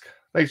Brisk,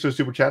 thanks for the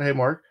super chat. Hey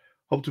Mark,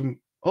 hope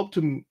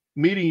to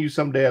meeting you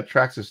someday at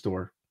Traxxas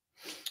store.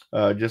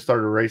 Just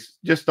started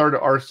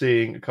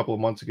RCing a couple of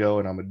months ago,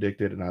 and I'm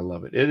addicted, and I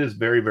love it. It is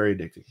very, very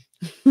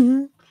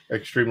addicting.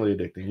 Extremely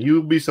addicting.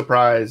 You'll be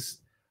surprised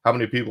how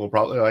many people are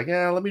probably like,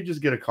 yeah, let me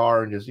just get a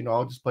car and just,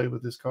 I'll just play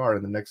with this car.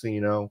 And the next thing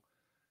you know,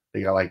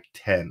 they got like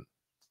 10.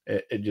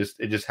 It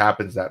just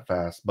happens that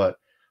fast. But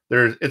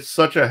it's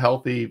such a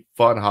healthy,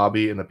 fun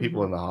hobby, and the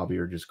people in the hobby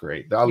are just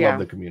great. I love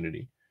the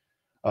community.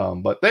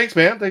 But thanks,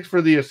 man. Thanks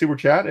for the super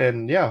chat.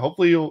 And yeah,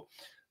 hopefully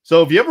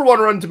so if you ever want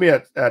to run into me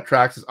at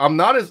Traxxas, I'm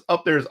not as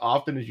up there as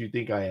often as you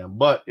think I am.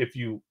 But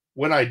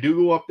when I do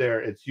go up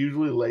there, it's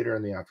usually later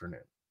in the afternoon.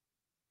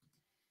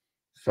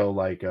 So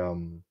like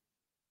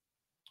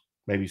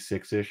maybe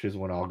 6-ish is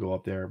when I'll go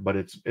up there. But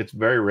it's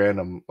very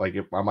random. Like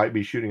if I might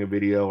be shooting a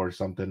video or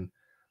something.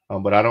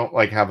 But I don't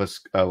like have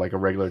a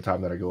regular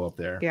time that I go up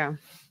there. Yeah.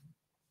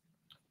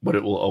 But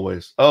it will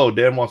always. Oh,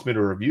 Dan wants me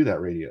to review that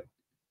radio.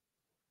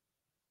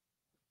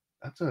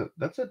 That's an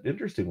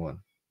interesting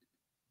one.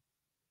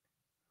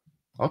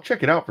 I'll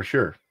check it out for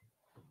sure.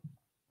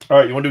 All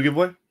right, you want to do a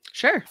giveaway?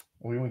 Sure.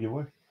 What do you want to give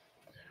away?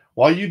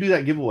 While you do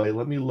that giveaway,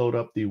 let me load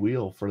up the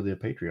wheel for the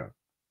Patreon.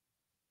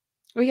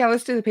 Oh yeah,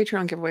 let's do the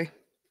Patreon giveaway.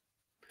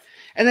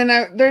 And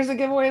then there's a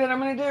giveaway that I'm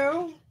going to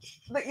do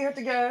that you have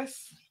to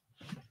guess.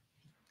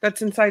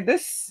 That's inside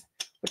this,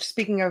 which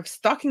speaking of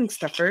stocking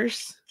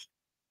stuffers,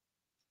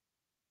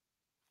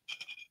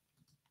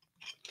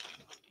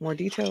 more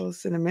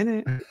details in a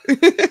minute.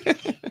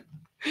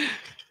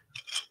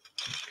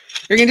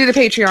 You're going to do the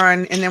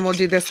Patreon, and then we'll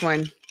do this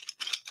one.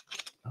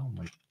 Oh,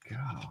 my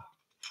God.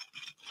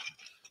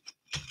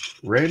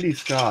 Randy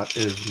Scott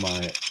is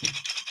my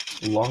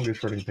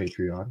longest running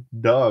Patreon.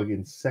 Doug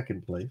in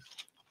second place.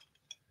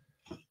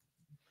 Let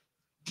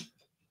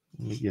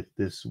me get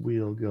this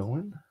wheel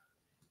going.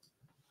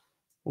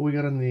 What we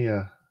got in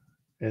the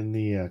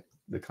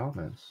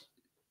comments?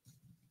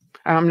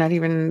 I'm not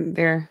even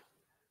there.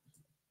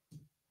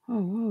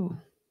 Oh, whoa.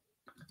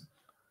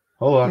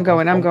 Hold on.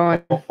 I'm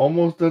going.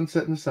 Almost done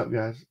setting this up,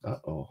 guys.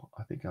 Uh-oh.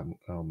 I think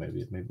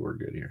maybe we're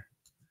good here.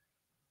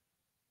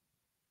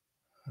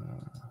 All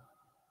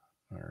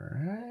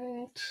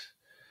right.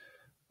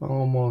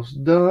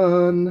 Almost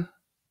done.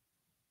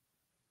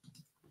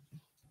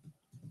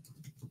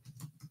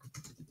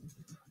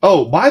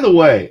 Oh, by the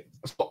way,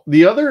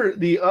 the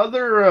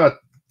other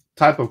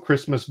type of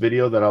Christmas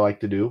video that I like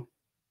to do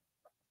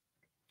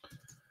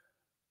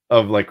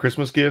of like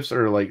Christmas gifts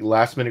or like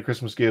last minute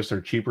Christmas gifts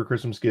or cheaper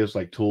Christmas gifts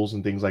like tools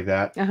and things like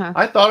that.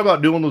 I thought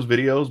about doing those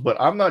videos, but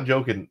I'm not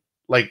joking.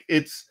 Like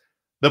it's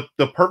the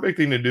perfect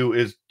thing to do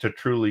is to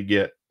truly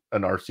get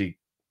an RC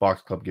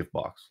Box Club gift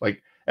box.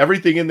 Like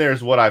everything in there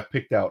is what I've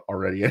picked out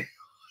already.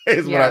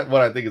 Is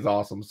what I think is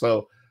awesome.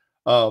 So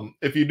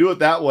if you do it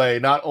that way,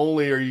 not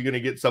only are you going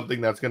to get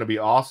something that's going to be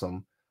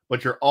awesome,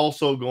 but you're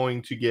also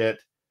going to get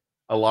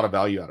a lot of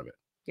value out of it.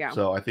 Yeah.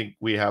 So I think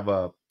we have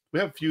a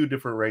few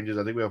different ranges.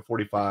 I think we have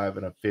 45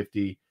 and a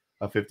 50,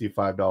 a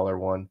 $55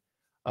 one.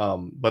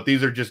 But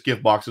these are just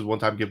gift boxes,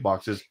 one-time gift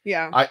boxes.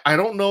 Yeah. I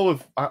don't know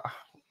if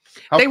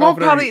they won't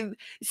probably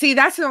see.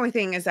 That's the only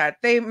thing is that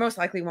they most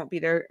likely won't be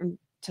there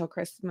until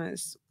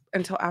Christmas,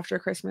 until after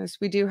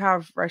Christmas. We do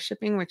have rush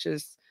shipping, which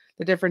is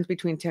the difference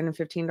between $10 and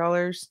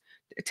 $15.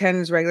 10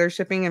 is regular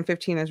shipping and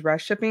 15 is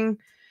rush shipping.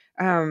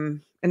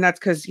 And that's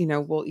because, you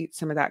know, we'll eat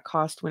some of that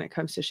cost when it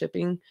comes to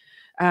shipping.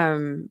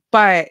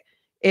 But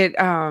it,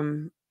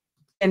 and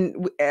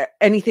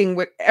everything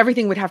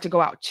would have to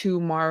go out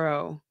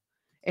tomorrow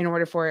in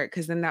order for it.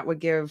 Cause then that would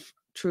give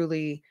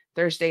truly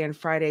Thursday and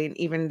Friday, and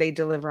even they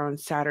deliver on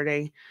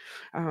Saturday.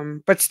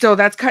 But still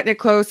that's cutting it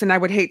close. And I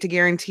would hate to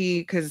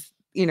guarantee, cause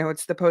you know,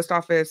 it's the post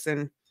office,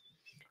 and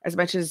as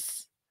much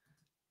as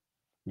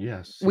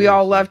we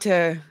all love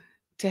to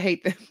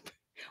hate them.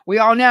 We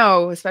all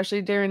know,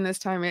 especially during this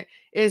time, it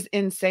is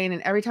insane.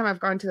 And every time I've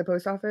gone to the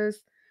post office,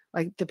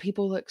 like the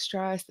people look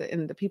stressed,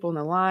 and the people in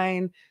the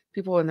line,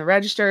 people in the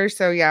register.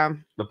 So yeah,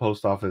 the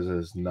post office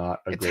is not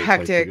a great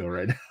hectic place to go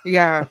right now.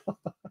 Yeah,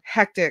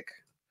 hectic.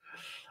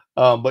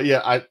 But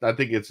yeah, I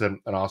think it's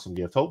an awesome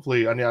gift.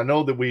 Hopefully, I mean, I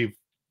know that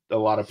a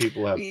lot of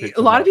people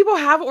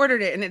have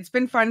ordered it, and it's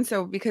been fun.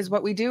 So because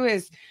what we do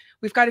is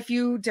we've got a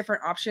few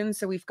different options.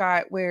 So we've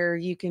got where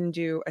you can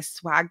do a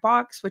swag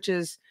box, which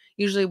is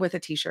usually with a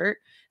t-shirt,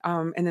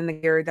 and then the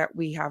gear that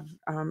we have,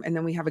 and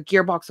then we have a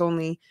gear box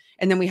only,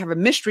 and then we have a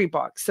mystery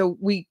box. So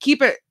we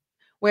keep it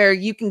where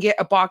you can get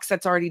a box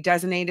that's already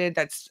designated,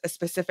 that's a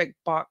specific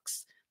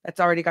box that's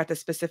already got the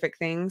specific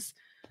things,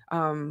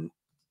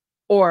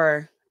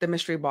 or the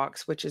mystery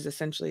box, which is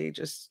essentially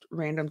just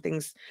random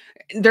things.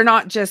 They're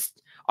not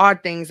just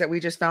odd things that we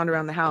just found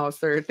around the house.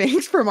 They're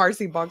things from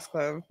RC Box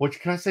Club. Which,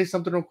 can I say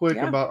something real quick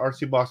about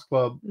RC Box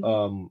Club?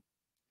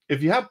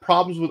 If you have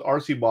problems with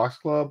RC Box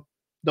Club,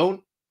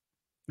 don't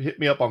hit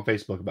me up on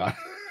Facebook about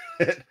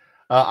it.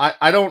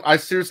 I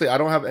seriously, I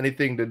don't have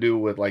anything to do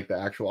with like the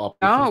actual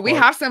operation. Oh, we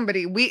have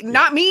somebody.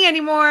 Not me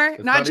anymore.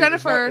 Not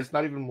Jennifer. It's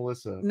not even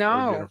Melissa.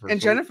 No, and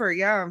Jennifer.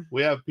 Yeah.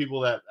 We have people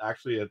that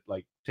actually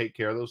like take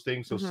care of those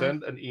things. So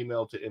send an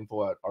email to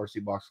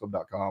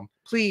info@rcboxclub.com.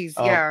 Please.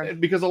 Yeah.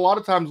 Because a lot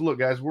of times, look,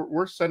 guys,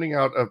 we're sending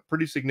out a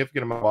pretty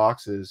significant amount of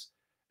boxes,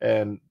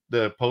 and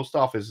the post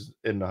office is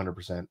in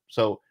 100%.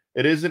 So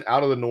it isn't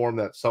out of the norm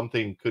that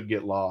something could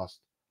get lost.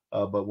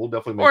 But we'll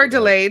definitely make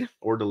delayed,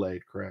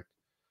 correct.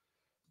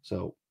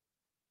 So,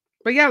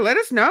 but yeah, let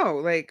us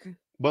know.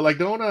 But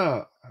don't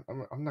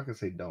I'm not gonna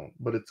say don't,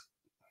 but it's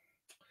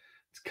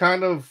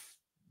kind of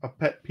a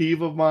pet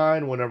peeve of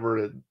mine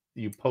whenever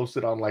you post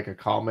it on like a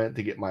comment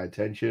to get my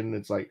attention.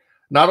 It's like,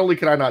 not only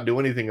can I not do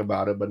anything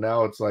about it, but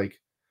now it's like,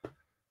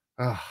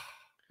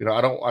 you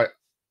know,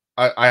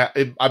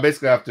 I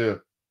basically have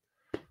to.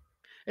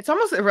 It's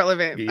almost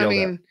irrelevant. I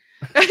mean,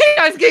 I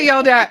guys get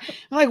yelled at.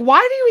 I'm like, why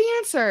do we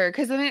answer?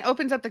 Because then it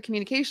opens up the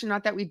communication.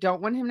 Not that we don't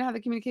want him to have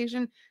the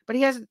communication, but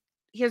he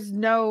has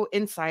no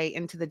insight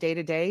into the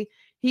day-to-day.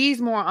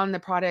 He's more on the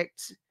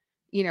product,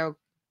 you know,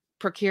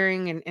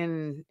 procuring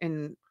and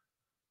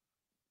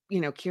you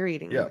know,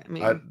 curating. Yeah, I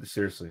mean,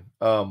 seriously.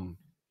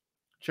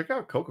 Check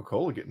out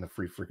Coca-Cola getting a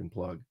free freaking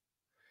plug.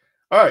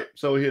 All right,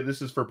 so here,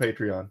 this is for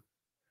Patreon.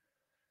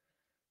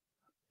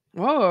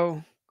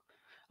 Whoa.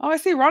 Oh, I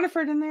see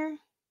RONNAFERD in there.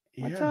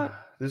 What's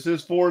up? This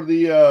is for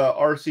the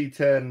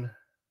RC10,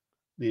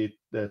 the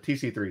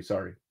TC3,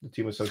 sorry. The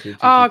Team Associated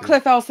TC3. Oh,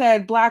 Cliff L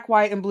said black,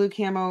 white, and blue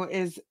camo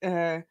is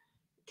camo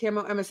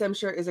MSM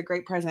shirt is a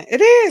great present.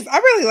 It is. I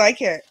really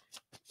like it.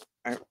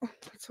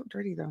 It's so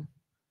dirty though.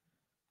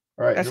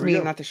 All right. That's me,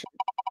 not the shirt.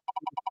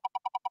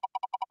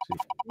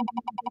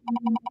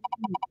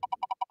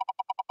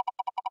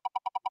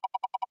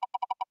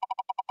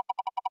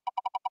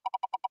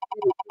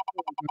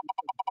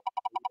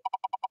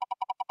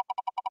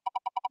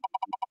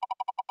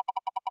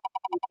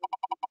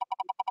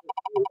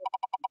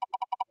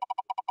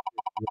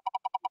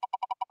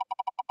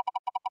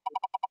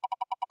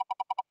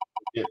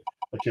 get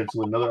a chance to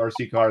win another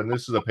RC car, and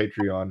this is a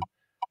Patreon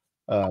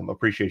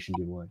appreciation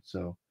giveaway.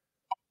 So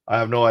I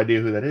have no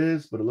idea who that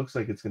is, but it looks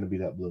like it's going to be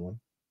that blue one.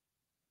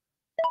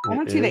 I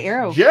don't see the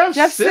arrow.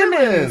 Jeff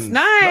Simmons.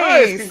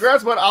 Nice.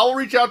 Congrats, bud. I'll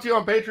reach out to you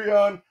on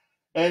Patreon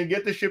and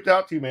get this shipped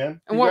out to you,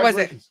 man. And what was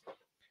it?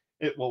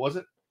 What was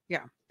it?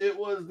 Yeah. It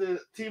was the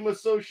Team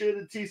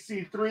Associated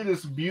TC3.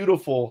 This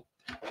beautiful.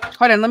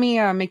 Hold on. Let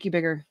me make you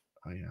bigger.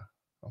 Oh, yeah.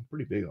 I'm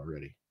pretty big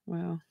already.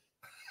 Wow.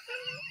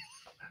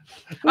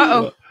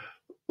 Uh-oh.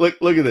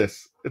 Look at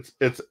this.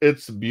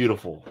 It's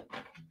beautiful.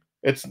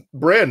 It's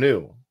brand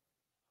new.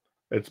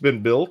 It's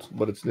been built,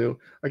 but it's new.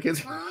 I can't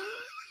see.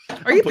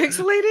 Are you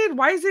pixelated?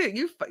 Why is it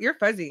you're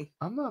fuzzy?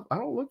 I'm not. I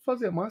don't look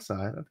fuzzy on my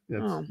side. I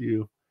think that's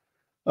you.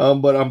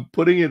 But I'm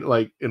putting it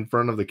like in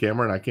front of the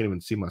camera, and I can't even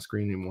see my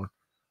screen anymore.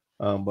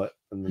 But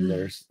and then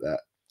there's that.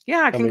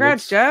 Yeah,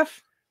 congrats,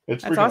 Jeff.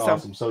 It's freaking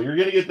awesome. So you're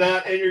gonna get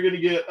that, and you're gonna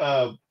get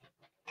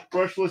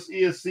brushless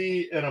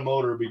ESC and a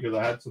motor, because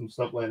I had some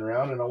stuff laying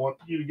around, and I want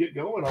you to get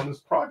going on this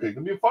project.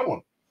 It'll be a fun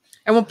one.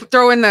 And we'll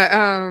throw in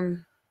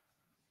the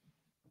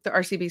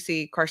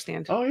RCBC car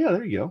stand. Oh yeah,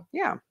 there you go.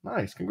 Yeah.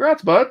 Nice.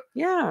 Congrats, bud.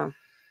 Yeah.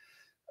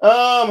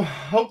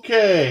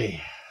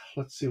 Okay.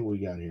 Let's see what we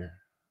got here.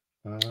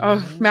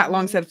 Matt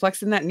Long said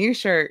flexing that new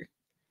shirt.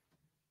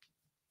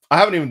 I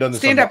haven't even done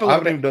this. Stand up a little I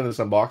haven't even done this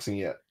unboxing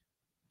yet.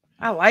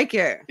 I like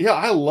it. Yeah,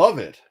 I love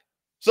it.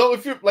 So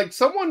if you're like,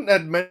 someone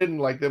had mentioned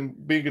like them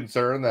being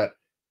concerned that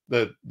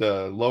the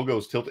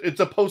logo's tilted. It's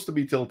supposed to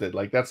be tilted.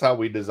 Like that's how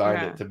we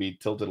designed it, to be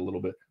tilted a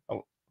little bit.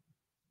 Oh.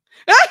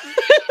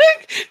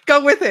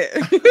 Go with it.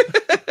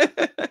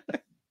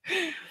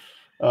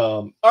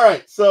 All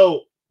right,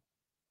 so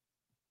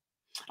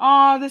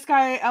this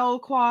guy L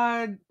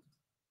Quad.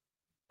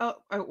 Oh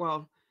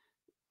well,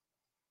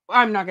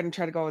 I'm not going to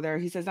try to go there.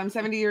 He says I'm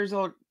 70 years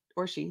old,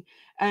 or she,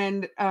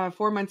 and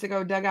 4 months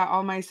ago dug out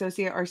all my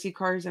associate RC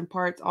cars and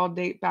parts, all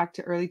date back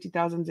to early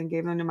 2000s, and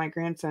gave them to my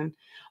grandson.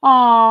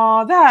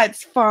 Oh,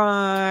 that's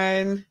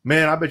fun,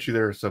 man. I bet you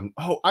there are some.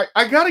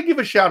 I gotta give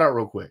a shout out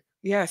real quick.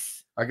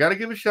 Yes, I gotta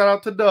give a shout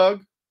out to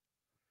Doug.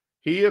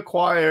 He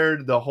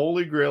acquired the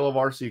holy grail of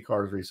RC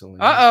cars recently.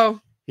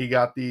 He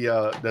got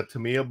the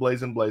Tamiya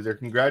Blazing Blazer.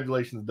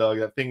 Congratulations, Doug.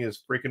 That thing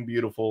is freaking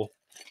beautiful.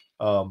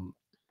 I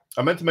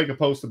meant to make a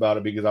post about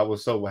it because I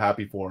was so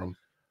happy for him.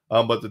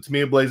 But the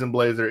Tamiya Blazing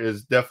Blazer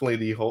is definitely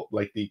the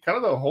kind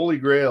of the holy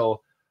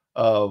grail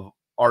of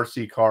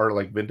RC car,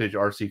 like vintage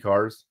RC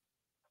cars.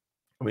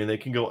 I mean, they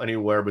can go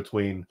anywhere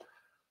between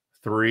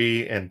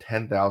 $3,000 and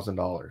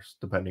 $10,000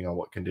 depending on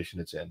what condition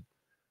it's in.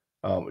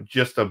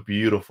 Just a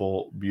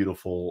beautiful,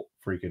 beautiful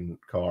freaking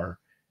car,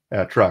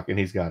 truck, and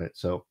he's got it.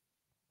 So,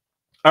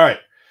 all right.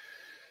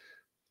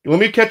 Let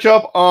me catch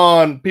up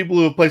on people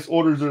who have placed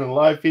orders during the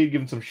live feed.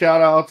 Give them some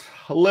shout outs.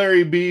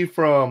 Larry B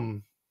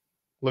from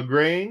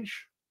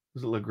LaGrange.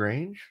 Is it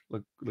LaGrange?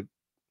 I'm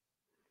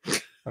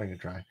gonna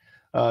try.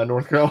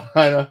 North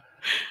Carolina.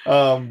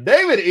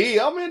 David E.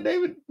 Oh man,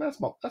 David, that's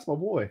my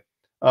boy.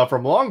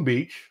 From Long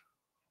Beach,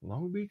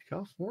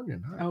 California.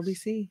 Nice.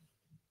 LBC.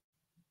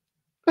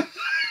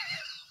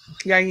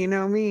 Yeah, you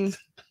know me.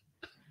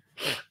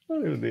 I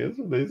don't even know. That's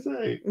what they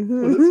say.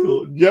 Well, that's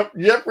cool.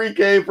 Jeffrey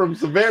K. from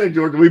Savannah,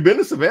 Georgia. We've been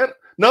to Savannah.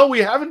 No, we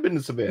haven't been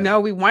to Savannah. No,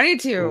 we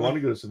wanted to. We want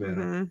to go to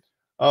Savannah.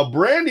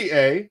 Brandy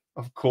A.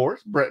 Of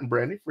course. Brett and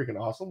Brandy. Freaking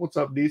awesome. What's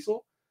up,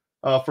 Diesel?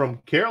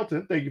 From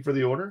Carrollton. Thank you for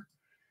the order.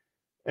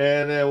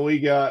 And then we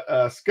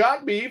got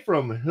Scott B.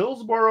 from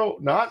Hillsboro,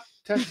 not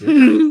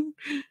Texas,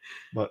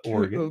 but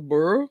Oregon.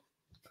 Hillsboro.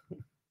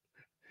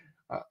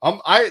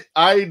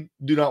 I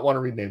do not want to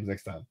read names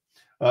next time.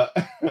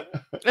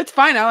 It's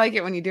fine. I like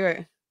it when you do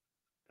it.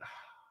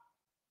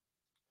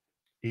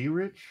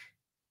 Erich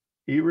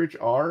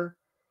R.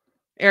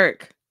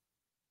 Eric.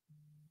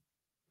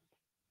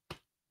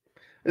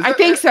 I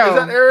think so. Is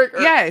that Eric?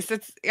 Yes,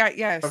 it's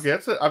yes. Okay,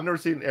 that's I've never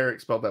seen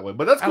Eric spelled that way,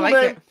 but that's cool. I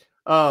like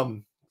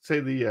name. Say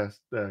the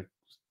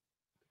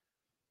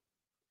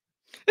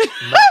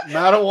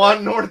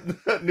Mattawan,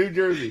 North New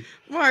Jersey.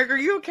 Mark, are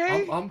you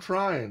okay? I'm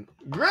trying.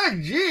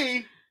 Greg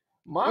G.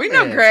 We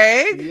know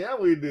Greg. Yeah,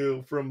 we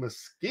do. From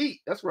Mesquite.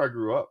 That's where I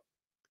grew up.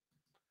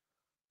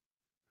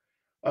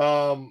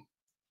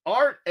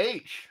 Art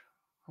H.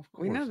 Of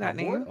course, we know that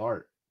name.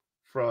 Art.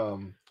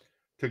 From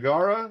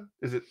Tagara.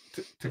 Is it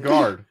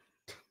Tagaard?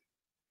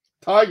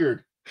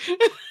 Tigard.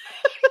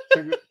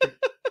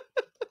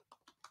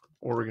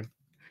 Oregon.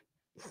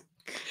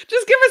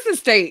 Just give us the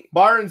state.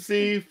 Byron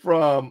C.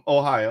 from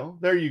Ohio.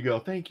 There you go.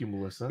 Thank you,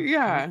 Melissa.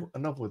 Yeah.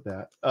 Enough with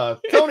that.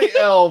 Tony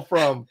L.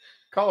 from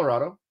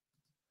Colorado.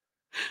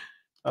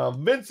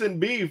 Vincent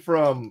B.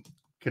 from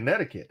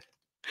Connecticut.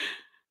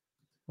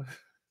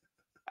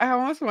 I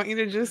almost want you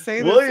to just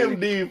say William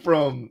D.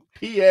 from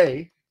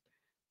PA.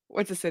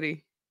 What's the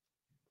city?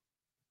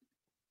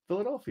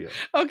 Philadelphia.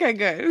 Okay,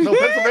 good. No,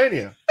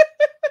 Pennsylvania.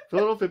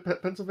 Philadelphia,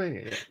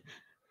 Pennsylvania. Yeah.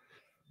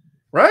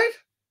 Right?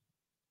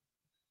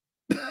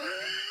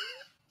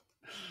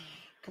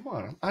 Come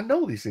on, I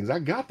know these things. I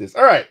got this.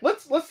 All right,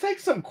 let's take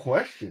some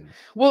questions.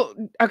 Well,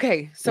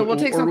 okay, so we'll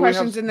take some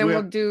questions and then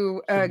we'll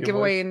do a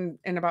giveaway in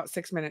about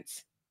 6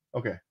 minutes.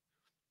 Okay.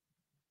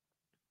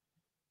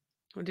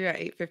 We'll do it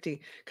at 8:50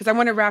 because I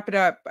want to wrap it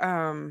up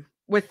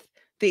with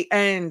the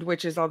end,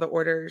 which is all the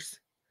orders.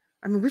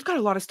 I mean, we've got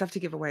a lot of stuff to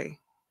give away.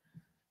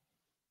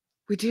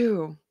 We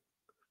do.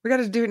 We got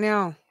to do it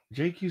now.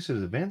 JQ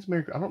says, Advance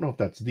Merry. I don't know if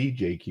that's the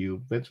JQ.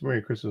 Advance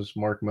Merry Christmas,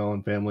 Mark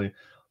Mellon family.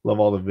 Love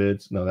all the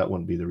vids. No, that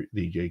wouldn't be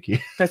the JQ.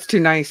 That's too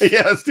nice.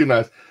 Yeah, that's too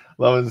nice.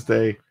 Love and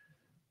stay.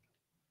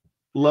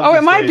 Love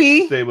it might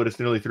be. Stay, but it's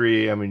nearly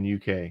 3 a.m. in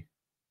UK.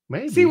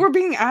 Maybe. See, we're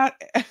being at.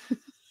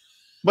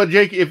 But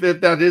JQ,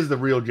 if that is the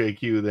real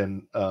JQ,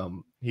 then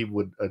he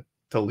would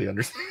totally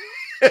understand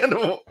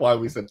why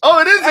we said, "Oh,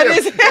 it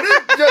is him.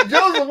 It is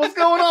Joseph. What's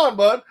going on,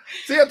 bud?"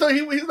 See, I told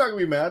you he's not gonna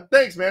be mad.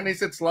 Thanks, man. He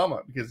said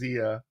 "Salamat" because he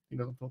knows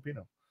I'm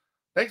Filipino.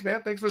 Thanks,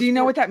 man. Thanks for. Do you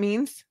know what that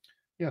means?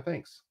 Yeah,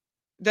 thanks.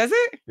 Does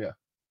it? Yeah.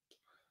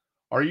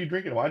 Are you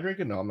drinking? Am I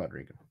drinking? No, I'm not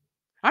drinking.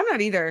 I'm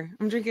not either.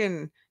 I'm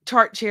drinking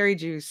tart cherry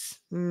juice.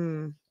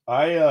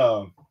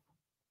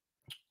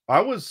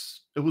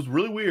 It was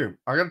really weird.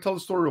 I got to tell the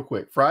story real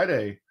quick.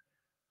 Friday,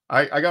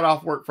 I got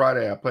off work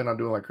Friday. I planned on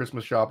doing like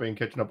Christmas shopping,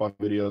 catching up on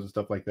videos and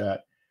stuff like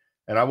that.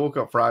 And I woke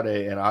up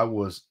Friday and I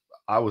was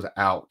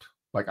out.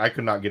 Like I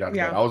could not get out of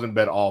bed. I was in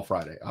bed all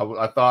Friday.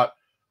 I thought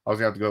I was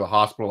gonna have to go to the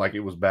hospital. Like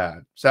it was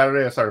bad.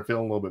 Saturday, I started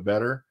feeling a little bit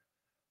better.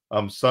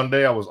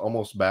 Sunday, I was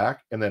almost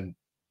back. And then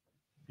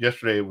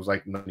yesterday, it was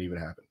like nothing even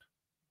happened.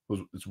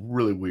 It's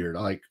really weird.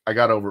 I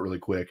got over it really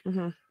quick.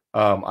 Mm-hmm.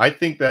 I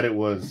think it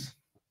was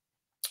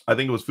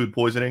food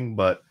poisoning,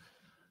 but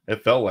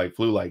it felt like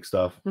flu-like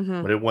stuff,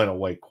 mm-hmm. but it went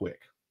away quick.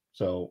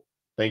 So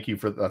thank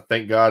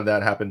God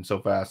that happened so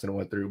fast and it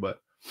went through. But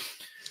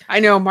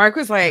I know Mark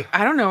was like,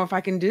 I don't know if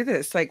I can do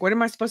this. Like, what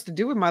am I supposed to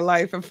do with my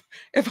life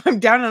if I'm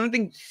down? I don't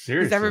think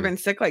he's ever been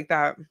sick like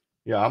that.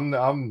 Yeah,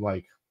 I'm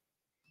like,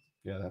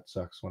 yeah, that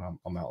sucks when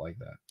I'm out like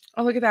that.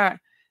 Oh, look at that.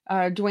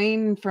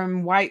 Dwayne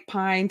from White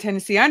Pine,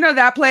 Tennessee. I know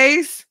that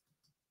place.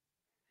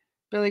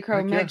 Billy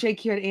Crowe met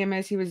JQ at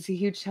AMS. He was a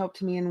huge help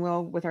to me and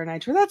Will with our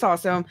nitro. That's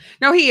awesome.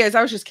 No, he is.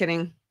 I was just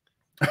kidding.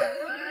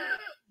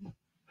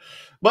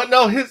 But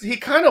no, he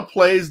kind of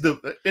plays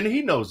and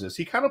he knows this.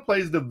 He kind of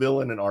plays the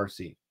villain in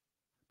RC,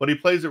 but he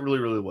plays it really,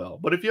 really well.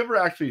 But if you ever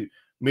actually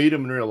meet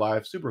him in real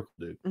life, super cool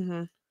dude.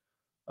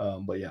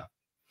 Mm-hmm. But yeah.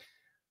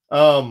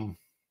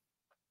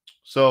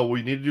 So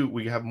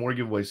we have more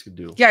giveaways to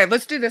do. Yeah,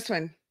 let's do this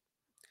one.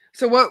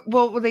 So what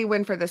will they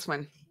win for this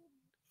one?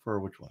 For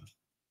which one?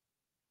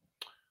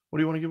 What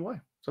do you want to give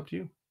away? It's up to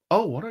you.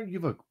 Oh, why don't you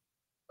give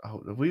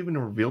have we even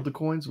revealed the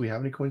coins? Do we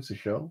have any coins to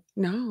show?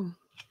 No.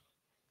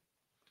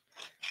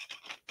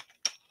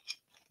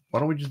 Why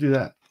don't we just do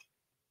that?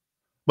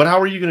 But how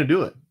are you going to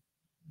do it?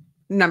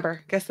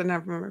 Number. Guess the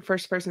number.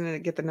 First person to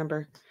get the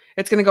number.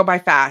 It's going to go by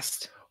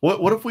fast.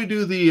 What if we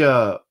do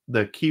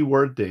the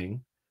keyword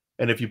thing,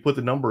 and if you put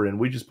the number in,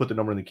 we just put the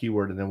number in the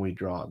keyword, and then we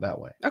draw it that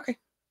way? Okay.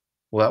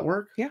 Will that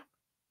work? Yeah.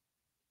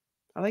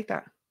 I like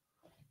that.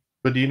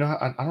 But do you know how,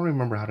 I don't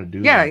remember how to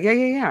do that.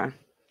 Yeah.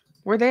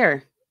 We're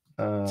there.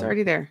 It's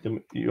already there.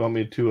 You want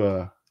me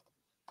to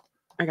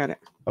I got it.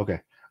 Okay.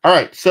 All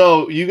right.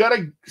 So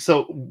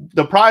so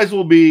the prize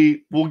will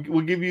be we'll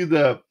give you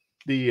the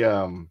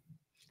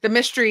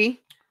mystery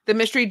duo. The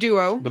mystery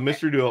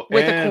duo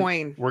with a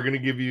coin. We're gonna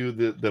give you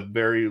the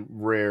very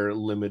rare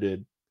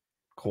limited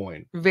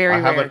coin.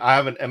 Very rare. I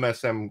have an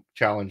MSM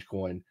challenge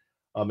coin.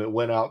 It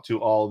went out to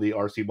all the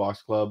RC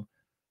Box Club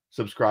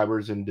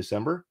subscribers in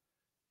December.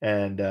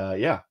 And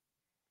yeah,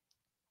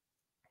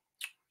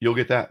 you'll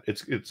get that.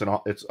 It's an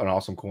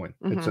awesome coin.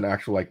 Mm-hmm. It's an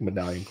actual like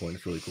medallion coin.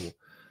 It's really cool.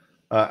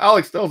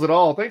 Alex tells it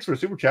all. Thanks for the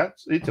super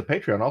chats. It's a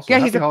Patreon also. Yeah,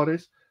 Happy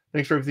holidays.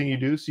 Thanks for everything you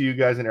do. See you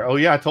guys in there. Oh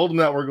yeah, I told him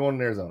that we're going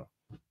to Arizona.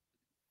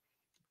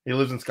 He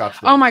lives in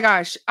Scottsdale. Oh my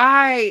gosh,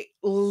 I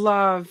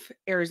love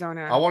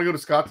Arizona. I want to go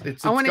to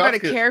Scottsdale. I want to go to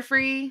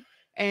Carefree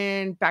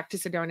and back to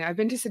Sedona. I've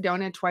been to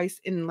Sedona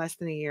twice in less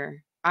than a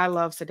year. I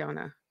love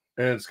Sedona.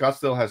 And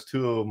Scottsdale has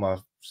two of my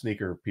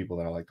sneaker people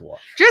that I like to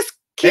watch. Just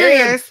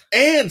curious.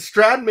 And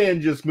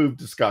Stradman just moved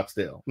to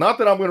Scottsdale. Not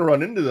that I'm going to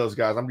run into those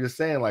guys. I'm just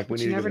saying, like, we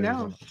need to never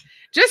know.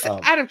 Just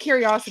out of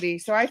curiosity.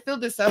 So I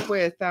filled this up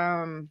with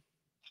thumb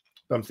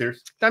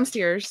steers. Thumb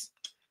steers.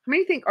 How many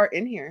do you think are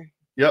in here?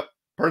 Yep.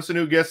 Person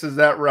who guesses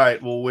that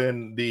right will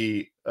win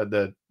the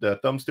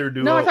thumb steer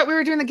duo. No, I thought we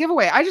were doing the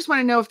giveaway. I just want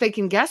to know if they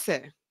can guess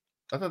it.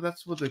 I thought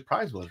that's what the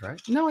prize was,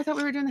 right? No, I thought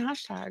we were doing the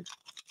hashtag.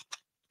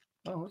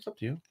 Oh, it's up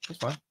to you. That's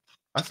fine.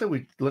 I said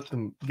we let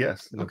them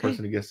guess. And the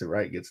person who gets it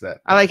right gets that.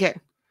 I like it.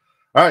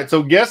 All right.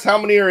 So guess how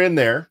many are in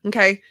there.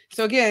 Okay.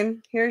 So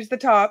again, here's the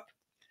top.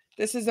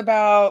 This is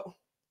about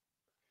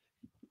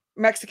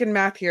Mexican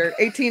math here.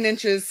 18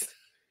 inches.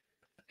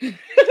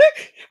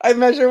 I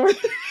measure with.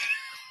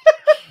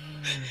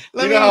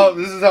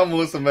 This is how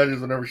Melissa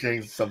measures whenever she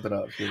hangs something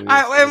up.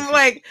 I'm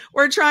like,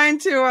 we're trying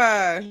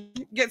to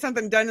get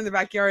something done in the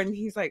backyard. And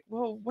he's like,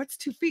 well, what's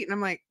 2 feet? And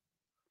I'm like,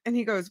 and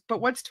he goes, but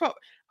what's 12?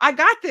 I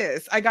got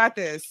this.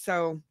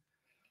 So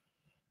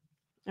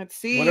let's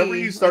see. Whenever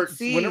you start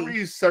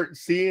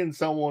seeing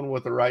someone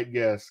with the right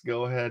guess,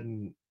 go ahead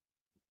and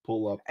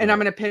pull up. And I'm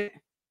going to pin.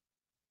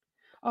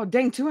 Oh,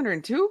 dang,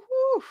 202.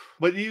 Woo.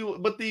 But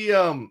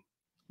the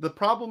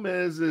problem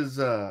is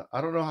I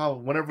don't know how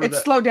whenever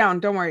it's slowed down.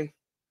 Don't worry.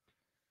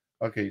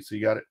 Okay, so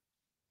you got it.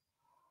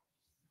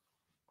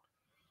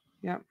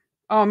 Yep.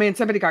 Oh man,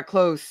 somebody got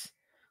close.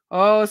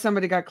 Oh,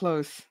 somebody got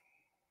close.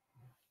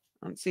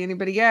 I don't see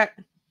anybody yet.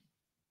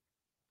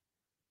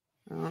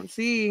 I don't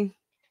see.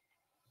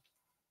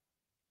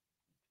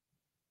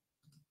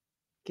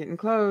 Getting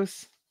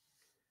close.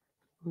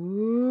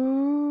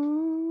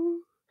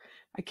 Ooh.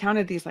 I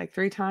counted these like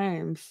 3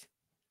 times.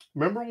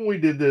 Remember when we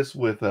did this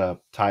with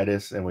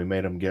Titus and we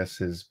made him guess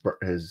his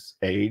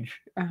age?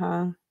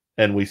 Uh-huh.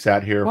 And we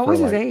sat here what for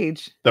was like his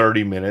age?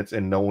 30 minutes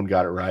and no one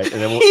got it right.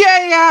 And then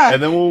yeah.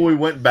 And then when we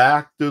went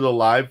back through the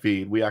live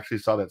feed, we actually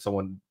saw that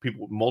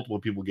multiple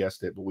people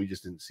guessed it, but we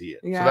just didn't see it.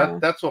 Yeah. So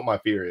that's what my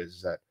fear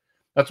is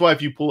that's why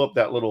if you pull up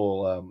that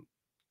little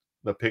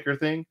the picker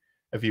thing,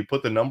 if you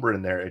put the number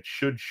in there, it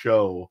should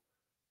show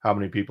how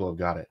many people have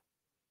got it.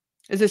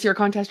 Is this your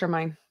contest or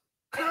mine?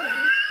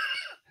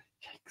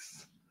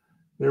 Yikes.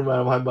 Never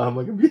mind, I'm behind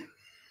my computer.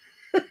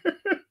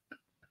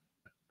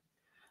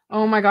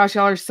 Oh my gosh,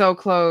 y'all are so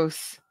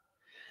close.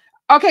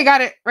 Okay,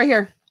 got it right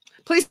here.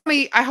 Please tell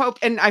me, I hope,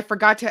 and I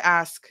forgot to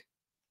ask.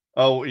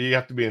 Oh, you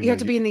have to be in the US. You have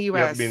to be in the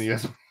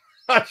US.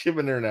 Not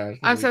shipping international.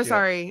 I'm so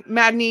sorry.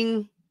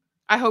 Maddening.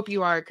 I hope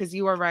you are, because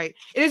you are right.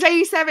 It is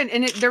 87,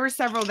 and there were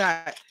several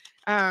that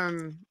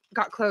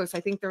got close. I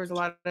think there was a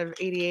lot of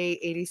 88,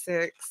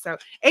 86. So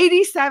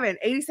 87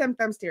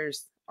 thumb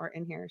steers are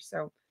in here.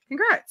 So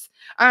congrats.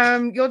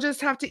 You'll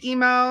just have to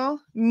email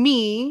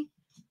me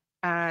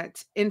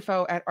at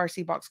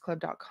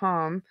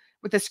info@rcboxclub.com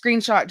with a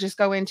screenshot. Just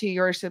go into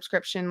your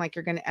subscription, like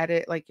you're going to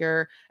edit like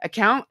your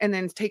account, and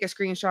then take a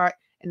screenshot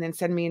and then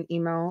send me an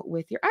email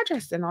with your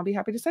address, and I'll be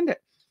happy to send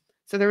it.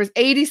 So there was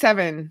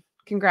 87.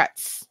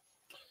 Congrats.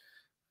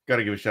 Got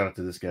to give a shout out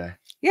to this guy.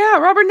 Yeah,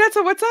 Robert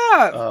Netzel, what's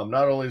up?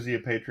 Not only is he a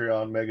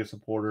Patreon mega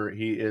supporter,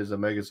 he is a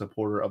mega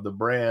supporter of the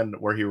brand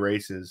where he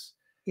races.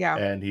 Yeah.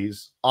 And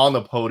he's on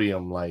the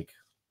podium like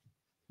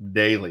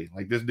daily.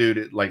 Like this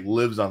dude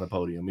lives on the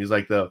podium. He's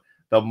like the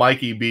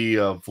Mikey B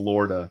of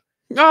Florida.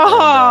 Oh,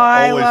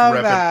 I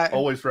love that.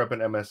 Always repping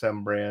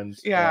MSM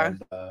brands. Yeah.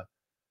 And,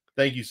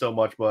 thank you so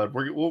much, bud.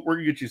 We're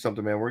gonna get you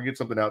something, man. We're gonna get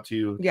something out to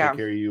you. Yeah. Take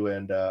care of you,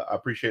 and I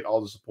appreciate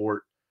all the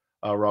support.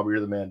 Robert, you're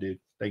the man, dude.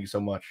 Thank you so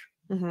much.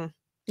 Mm-hmm.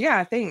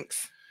 Yeah,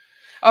 thanks.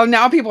 Oh,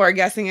 now people are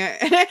guessing it.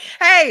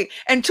 Hey,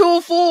 and Tool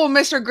Fool,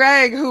 Mr.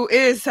 Greg, who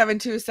is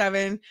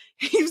 727,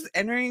 he's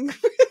entering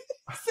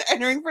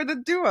for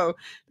the duo,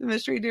 the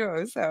mystery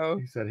duo. So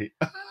he said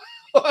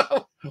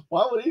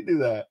why would he do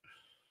that?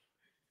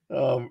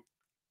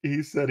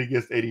 He said he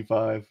gets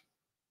 85.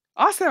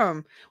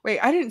 Awesome. Wait,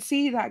 I didn't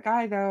see that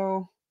guy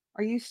though.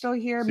 Are you still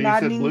here? So he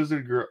said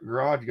Blizzard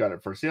Garage got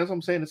it first. See, that's what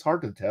I'm saying. It's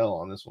hard to tell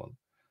on this one.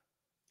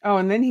 Oh,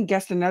 and then he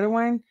guessed another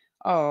one.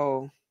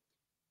 Oh,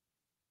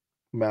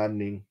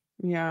 maddening.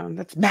 Yeah,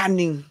 that's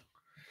maddening.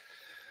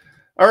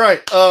 All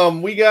right,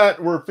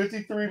 we're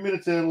 53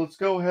 minutes in. Let's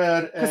go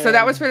ahead. So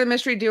that was for the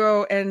mystery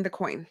duo and the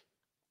coin.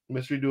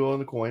 Mystery duo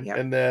and the coin. Yep.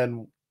 And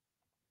then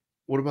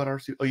what about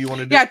RC? Oh, you want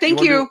to do? Yeah,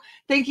 thank you.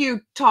 Thank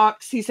you,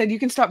 Talks. He said you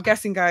can stop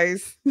guessing,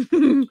 guys.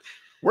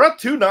 We're at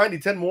 290,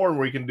 10 more, and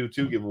we can do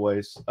 2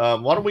 giveaways.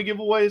 Why don't we give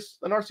aways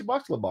an RC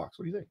Box Club box?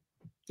 What do you think?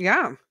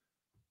 Yeah.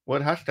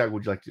 What hashtag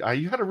would you like to?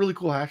 You had a really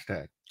cool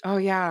hashtag. Oh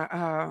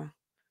yeah.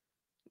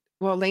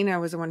 Well,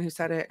 Lena was the one who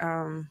said it.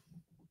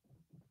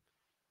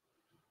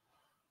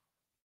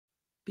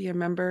 Be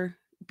member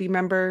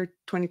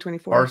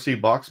 2024. RC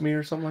Box Me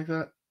or something like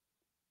that.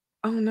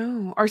 Oh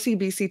no,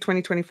 RCBC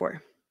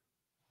 2024.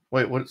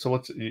 Wait, what?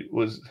 So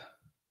was?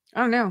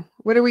 I don't know.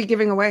 What are we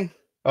giving away?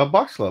 A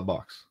Box Club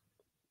box.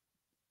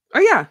 Oh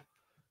yeah.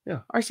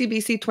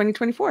 RCBC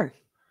 2024.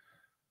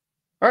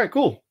 All right,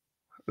 cool.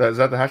 Is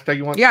that the hashtag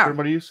you want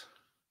everybody to use?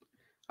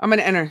 I'm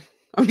gonna enter.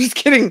 I'm just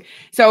kidding.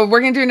 So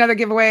we're gonna do another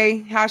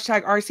giveaway.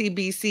 Hashtag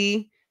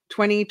RCBC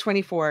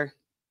 2024.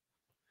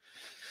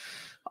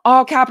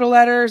 All capital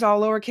letters,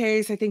 all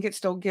lowercase. I think it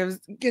still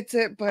gets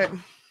it, but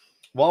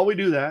while we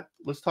do that,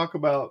 let's talk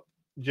about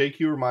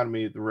JQ reminded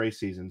me of the race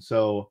season.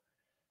 So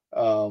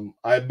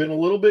I've been a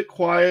little bit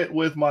quiet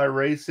with my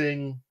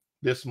racing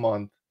this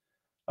month.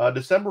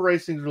 December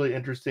racing is really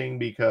interesting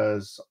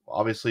because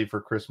obviously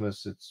for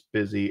Christmas it's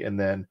busy, and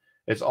then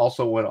it's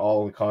also when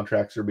all the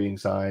contracts are being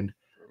signed.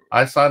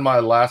 I signed my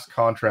last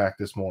contract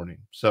this morning,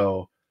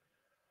 so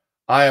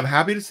I am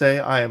happy to say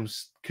I am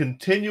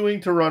continuing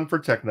to run for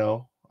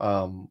Techno.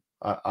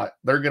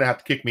 They're gonna have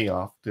to kick me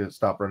off to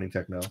stop running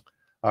Techno.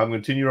 I'm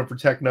going to continue to run for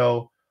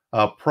Techno,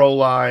 Pro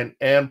Line,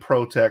 and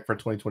Pro Tech for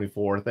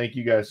 2024. Thank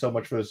you guys so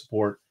much for the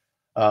support.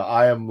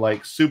 I am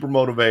super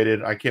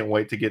motivated. I can't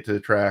wait to get to the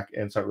track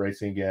and start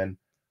racing again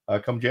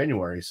come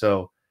January.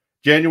 So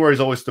January is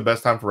always the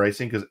best time for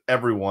racing because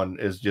everyone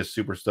is just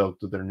super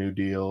stoked with their new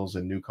deals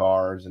and new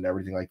cars and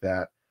everything like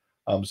that.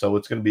 So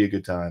it's going to be a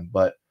good time.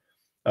 But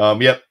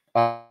yep,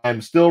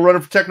 I'm still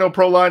running for Techno,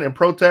 Pro Line, and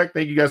Pro Tech.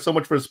 Thank you guys so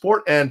much for the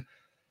support, and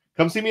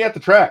come see me at the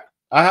track.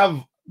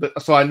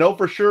 So I know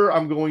for sure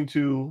I'm going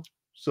to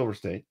Silver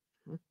State.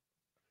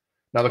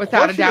 Now the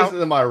Without a question doubt.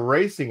 is, am I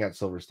racing at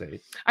Silver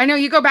State? I know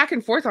you go back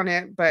and forth on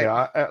it, but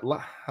Yeah,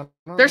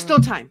 there's still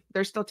time.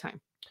 There's still time.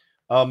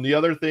 The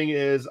other thing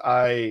is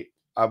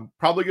I'm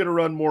probably going to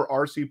run more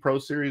RC Pro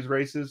Series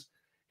races.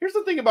 Here's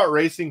the thing about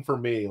racing for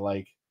me,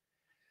 like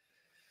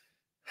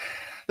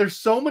there's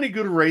so many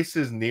good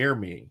races near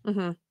me.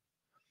 Mm-hmm.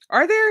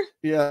 Are there?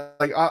 Yeah,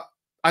 like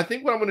I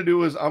think what I'm going to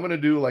do is I'm going to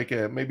do like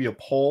maybe a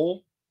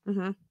poll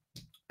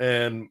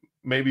and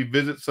maybe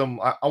visit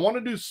some. I want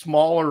to do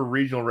smaller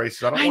regional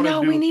races. I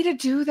know we need to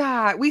do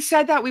that. We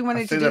said that we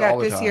wanted to do that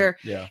this year.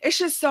 Yeah, it's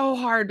just so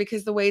hard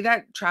because the way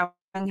that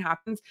traveling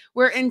happens,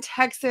 we're in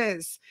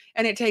Texas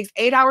and it takes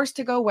 8 hours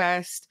to go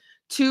west,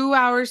 2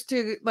 hours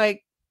to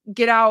like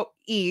get out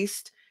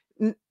east.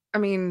 I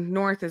mean,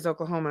 north is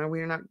Oklahoma.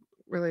 We're not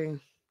really.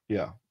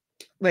 Yeah.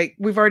 Like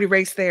we've already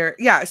raced there.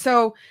 Yeah.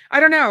 So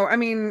I don't know. I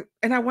mean,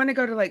 and I want to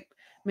go to like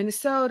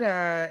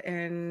Minnesota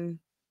and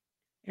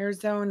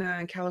Arizona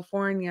and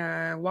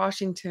California,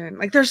 Washington.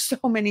 Like there's so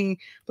many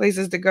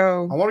places to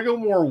go. I want to go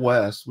more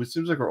west. It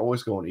seems like we're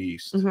always going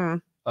east.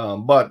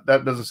 But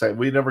that doesn't say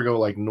we never go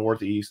like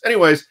northeast.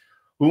 Anyways,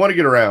 we want to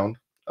get around.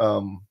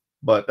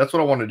 But that's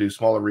what I want to do,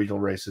 smaller regional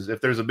races.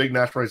 If there's a big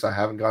national race I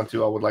haven't gone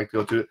to, I would like to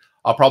go to it.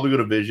 I'll probably go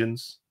to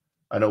Visions.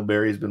 I know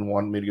Barry's been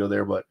wanting me to go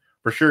there, but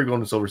for sure going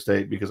to Silver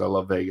State because I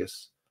love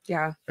Vegas.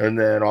 Yeah. And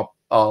then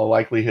I'll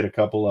likely hit a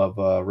couple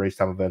of race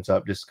time events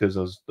up just because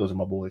those are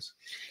my boys.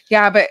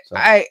 Yeah, but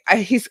so.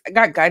 He's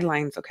got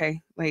guidelines,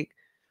 okay? Like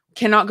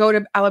cannot go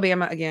to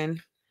Alabama again.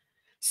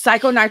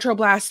 Psycho Nitro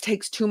Blast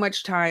takes too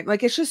much time.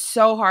 Like it's just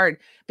so hard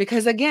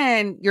because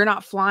again, you're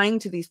not flying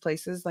to these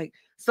places. Like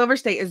Silver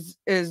State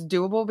is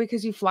doable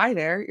because you fly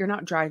there. You're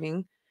not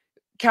driving.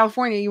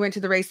 California, you went to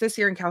the race this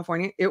year in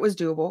California. It was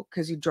doable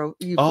because you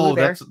flew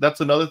there.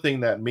 That's another thing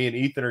that me and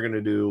Ethan are going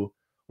to do.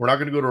 We're not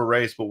going to go to a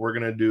race, but we're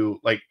going to do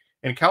like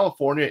in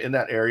California in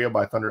that area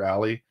by Thunder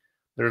Alley.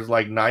 There's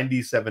like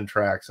 97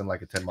 tracks in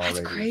like a 10-mile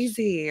radius. That's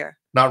crazy.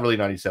 Not really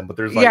 97, but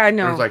there's like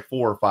there's like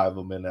 4 or 5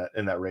 of them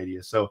in that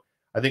radius. So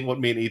I think what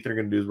me and Ethan are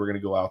going to do is we're going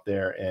to go out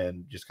there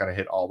and just kind of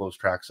hit all those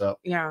tracks up.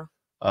 Yeah.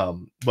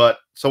 But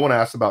someone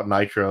asked about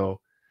Nitro.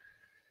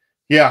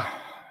 Yeah.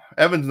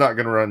 Evan's not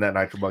going to run that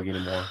Nitro buggy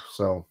anymore.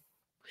 So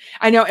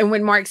I know. And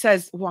when Mark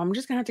says, well, I'm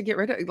just going to have to get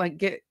rid of it, like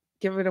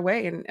give it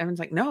away. And Evan's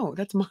like, no,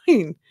 that's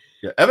mine.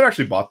 Yeah. Evan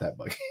actually bought that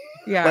buggy.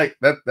 Yeah. Like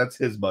that's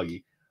his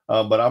buggy.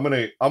 But I'm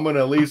going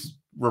to at least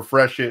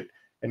refresh it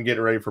and get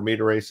it ready for me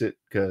to race it.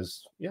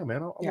 Cause yeah,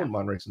 man, I wouldn't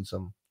mind racing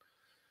some.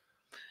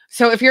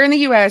 So if you're in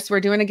the US,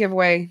 we're doing a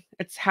giveaway.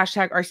 It's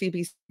hashtag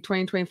RCB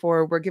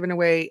 2024. We're giving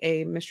away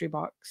a mystery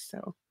box.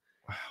 So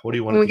what do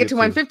you want? When we get to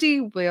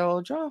 150,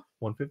 we'll draw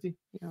 150.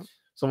 Yeah.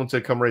 Someone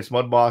said come race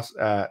Mud Boss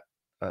at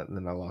and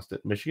then I lost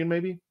it. Michigan,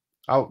 maybe.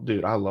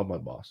 Dude, I love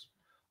Mud Boss.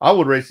 I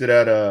would race it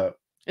at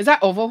Is that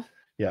oval?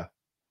 Yeah.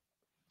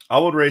 I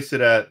would race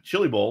it at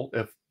Chili Bowl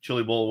if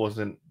Chili Bowl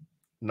wasn't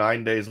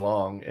 9 days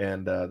long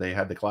and they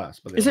had the class.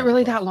 But is it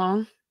really that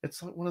long?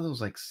 It's like one of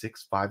those like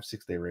 6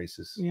 day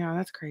races. Yeah,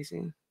 that's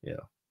crazy.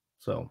 Yeah.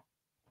 So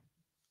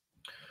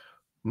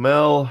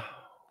Mel,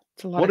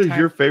 what is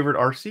your favorite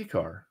RC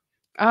car?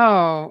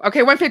 Oh,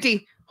 okay,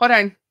 150. Hold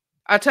on.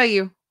 I'll tell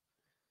you.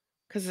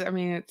 Because I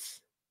mean it's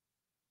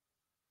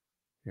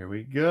here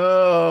we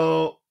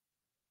go.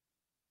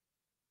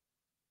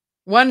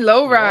 One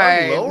low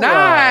ride.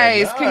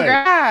 Nice.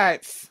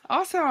 Congrats.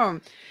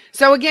 Awesome.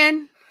 So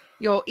again,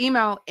 you'll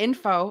email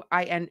info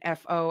at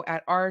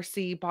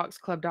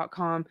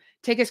rcboxclub.com.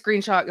 Take a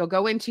screenshot. You'll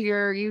go into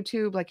your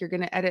YouTube, like you're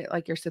going to edit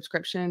like your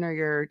subscription or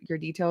your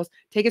details.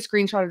 Take a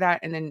screenshot of that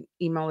and then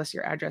email us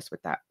your address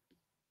with that.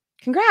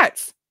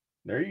 Congrats.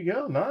 There you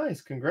go.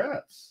 Nice.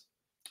 Congrats.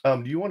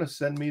 Do you want to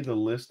send me the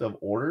list of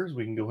orders?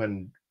 We can go ahead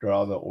and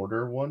draw the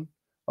order one.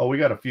 Oh, we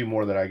got a few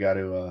more that I got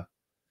to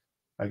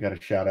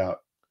shout out.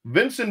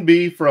 Vincent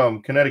B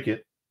from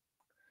Connecticut.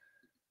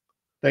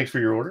 Thanks for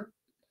your order.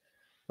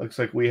 Looks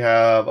like we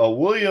have a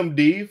William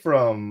D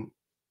from,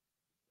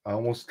 I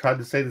almost tried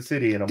to say the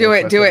city. And do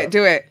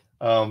it.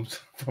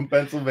 From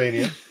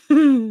Pennsylvania.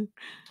 Then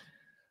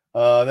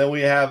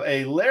we have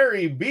a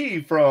Larry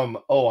B from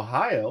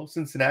Ohio,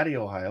 Cincinnati,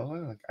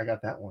 Ohio. I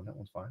got that one. That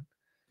one's fine.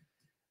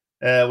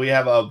 We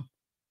have a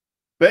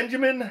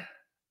Benjamin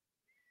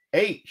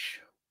H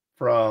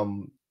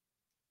from,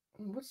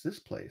 what's this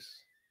place?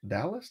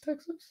 Dallas,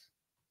 Texas?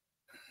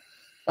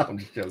 I'm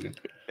just joking.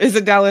 Is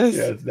it Dallas?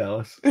 Yeah, it's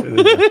Dallas. It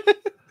is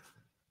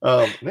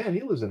man,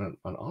 he lives in an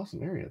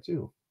awesome area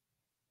too.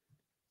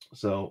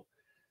 So,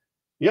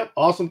 yep,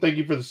 awesome. Thank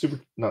you for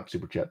the not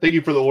super chat. Thank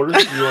you for the order.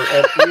 You were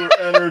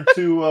entered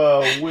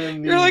to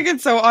win. You're like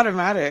it's so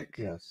automatic.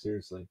 Yeah,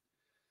 seriously.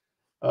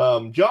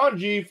 John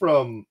G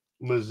from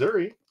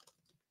Missouri.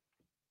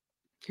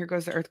 Here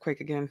goes the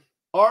earthquake again.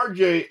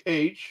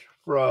 RJH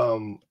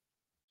from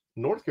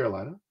North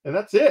Carolina, and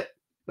that's it.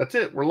 That's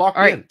it. We're locked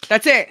in.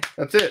 That's it.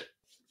 That's it.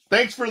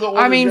 Thanks for the order.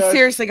 I mean,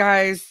 seriously,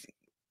 guys.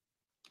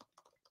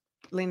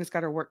 Lena's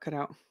got her work cut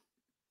out.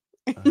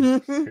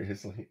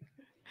 Seriously.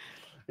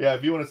 Yeah,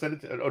 if you want to send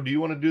it to, do you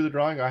want to do the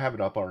drawing? I have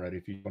it up already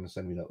if you want to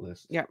send me that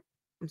list. Yep.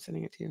 I'm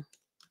sending it to you.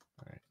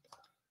 All right.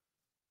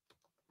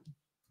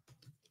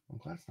 I'm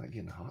glad it's not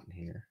getting hot in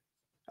here.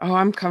 Oh,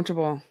 I'm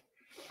comfortable.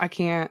 I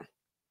can't.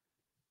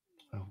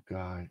 Oh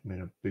God, I made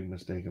a big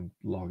mistake of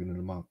logging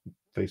into my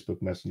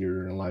Facebook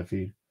Messenger and a live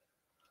feed.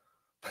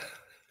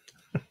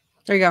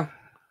 There you go.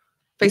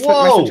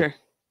 Facebook Messenger.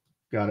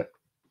 Got it.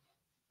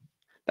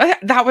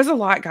 That was a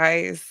lot,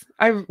 guys.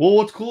 Well,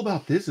 what's cool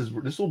about this is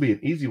this will be an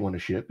easy one to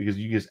ship because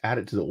you just add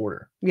it to the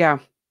order. Yeah.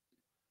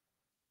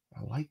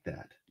 I like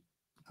that.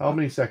 How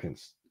many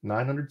seconds?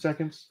 900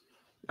 seconds?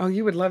 Oh,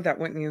 you would love that,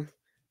 wouldn't you?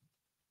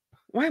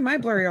 Why am I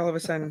blurry all of a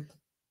sudden?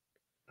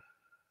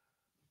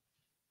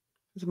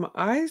 Is it my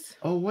eyes?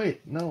 Oh,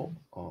 wait. No.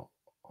 Oh.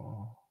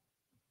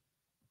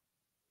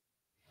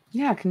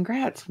 Yeah,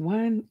 congrats.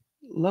 One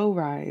low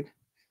ride.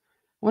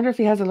 Wonder if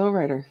he has a low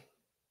rider.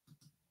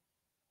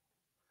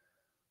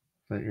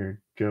 Is that your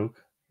joke?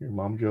 Your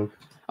mom joke?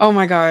 Oh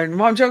my God.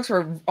 Mom jokes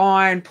were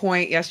on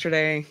point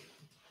yesterday.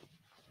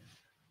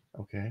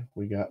 Okay.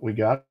 We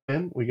got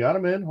him. We got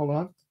him in. Hold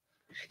on.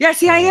 Yeah,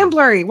 see, I am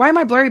blurry. Why am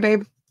I blurry,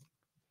 babe?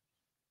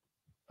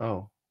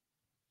 Oh.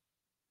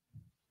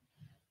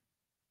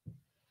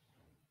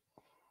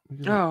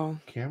 Oh.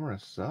 Camera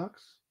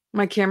sucks?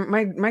 My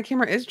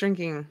camera is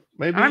drinking.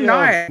 Maybe I'm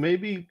not.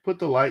 Maybe put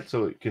the light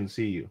so it can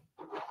see you.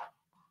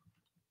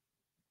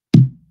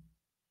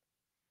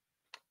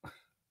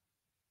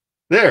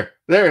 There,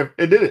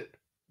 it did it.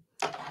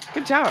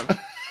 Good job.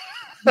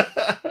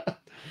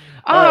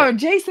 Oh, right.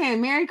 Jason,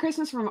 Merry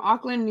Christmas from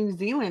Auckland, New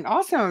Zealand.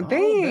 Awesome.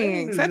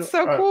 Thanks. That's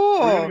so right.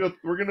 cool.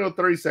 We're gonna go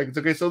 30 seconds.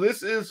 Okay, so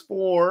this is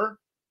for.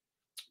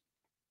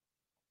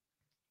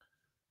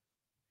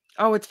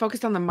 Oh, it's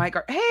focused on the mic.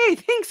 Hey,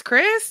 thanks,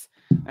 Chris.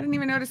 I didn't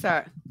even notice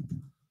that.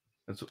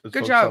 It's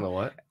good job. On the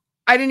what?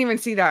 I didn't even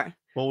see that.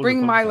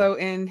 Bring Milo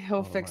in.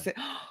 He'll fix it.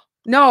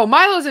 No,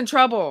 Milo's in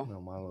trouble. No,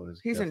 Milo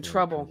is. He's in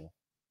trouble.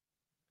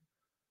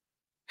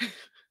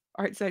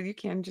 Art said you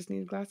can just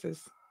need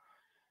glasses.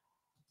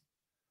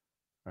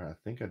 All right, I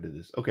think I did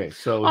this. Okay,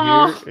 so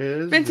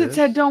here is. Vincent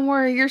said, "Don't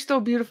worry, you're still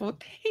beautiful."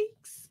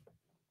 Thanks.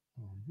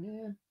 Oh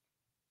man,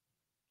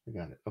 I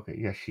got it. Okay,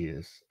 yes, she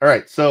is. All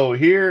right, so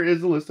here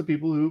is the list of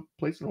people who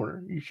placed an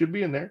order. You should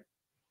be in there.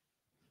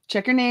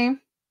 Check your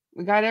name.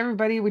 We got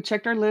everybody. We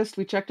checked our list.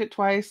 We checked it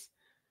twice.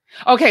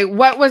 Okay,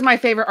 what was my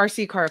favorite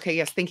RC car? Okay,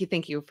 yes,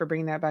 thank you for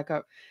bringing that back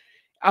up.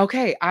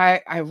 Okay,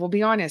 I will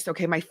be honest.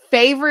 Okay, my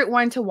favorite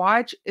one to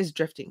watch is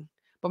drifting,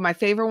 but my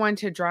favorite one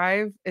to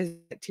drive is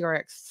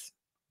TRX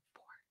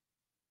 4.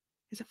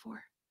 Is it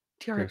 4?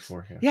 TRX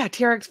 4. Yeah,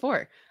 TRX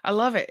 4. I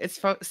love it.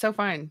 It's so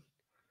fun.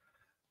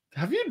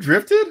 Have you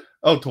drifted?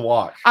 Oh, to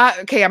watch.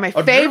 Okay, my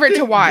favorite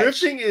to watch.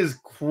 Drifting is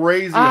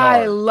crazy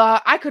hard.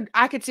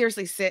 I could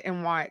seriously sit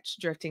and watch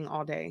drifting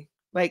all day.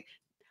 Like,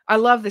 I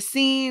love the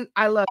scene.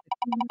 I love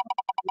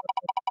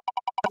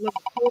the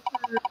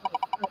culture.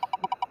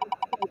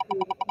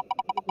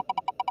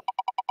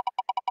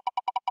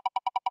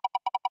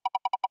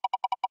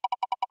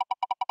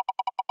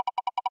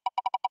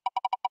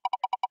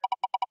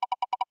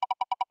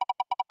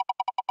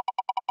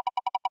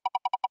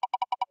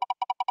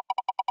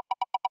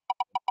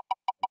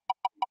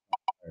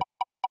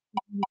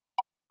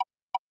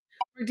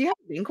 Do you have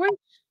Vanquish?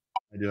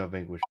 I do have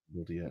Vanquish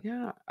built yet.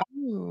 Yeah.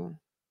 Oh.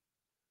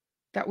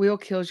 That wheel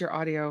kills your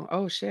audio.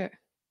 Oh shit.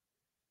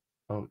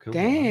 Oh, it kills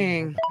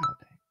dang.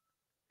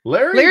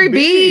 Larry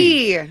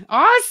B.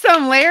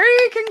 Awesome, Larry.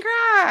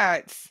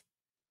 Congrats.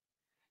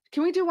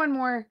 Can we do one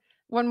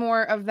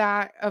more of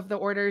that of the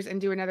orders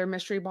and do another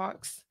mystery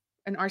box?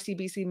 An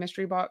RCBC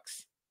mystery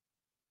box?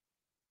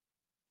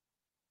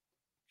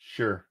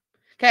 Sure.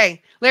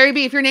 Okay. Larry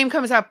B, if your name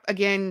comes up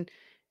again,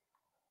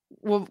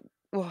 we'll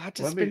have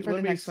to spin for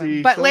the next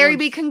one. But Larry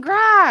B,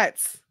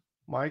 congrats.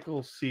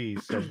 Michael C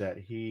said that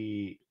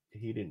he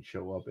didn't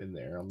show up in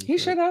there. He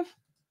should have.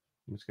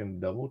 I'm just gonna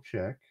double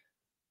check.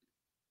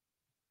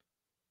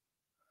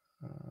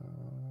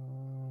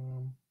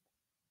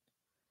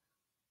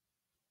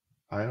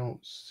 I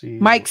don't see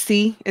Mike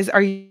C.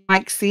 Are you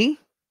Mike C?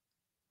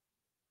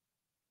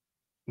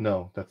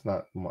 No, that's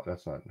not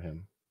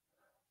him.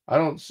 I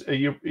don't.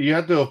 You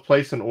have to have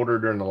placed an order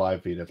during the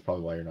live feed. That's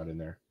probably why you're not in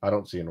there. I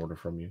don't see an order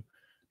from you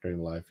during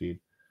the live feed.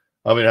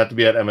 I mean, it have to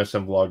be at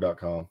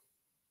msmvlog.com.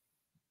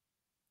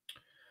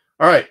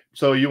 All right,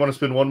 so you want to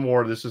spin one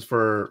more. This is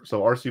for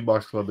RC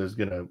Box Club is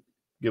gonna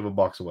give a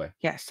box away.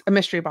 Yes, a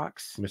mystery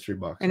box. Mystery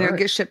box, and it'll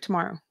get shipped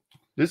tomorrow.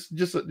 This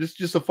is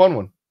just a fun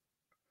one.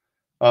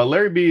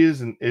 Larry B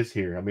is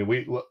here. I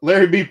mean,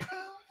 Larry B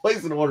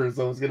placed an order,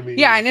 so it's gonna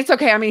be and it's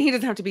okay. I mean, he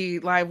doesn't have to be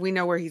live. We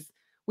know where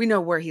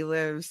he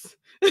lives.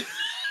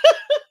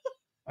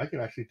 I can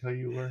actually tell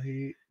you where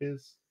he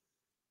is.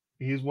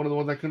 He's one of the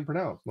ones I couldn't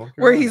pronounce. North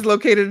Carolina. Where he's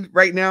located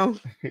right now.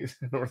 He's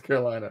in North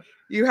Carolina.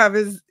 You have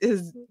his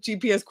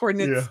GPS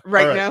coordinates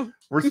right now.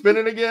 We're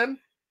spinning again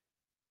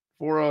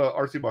for a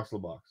RC Box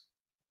Club box.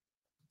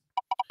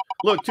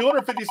 Look,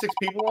 256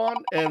 people on,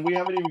 and we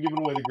haven't even given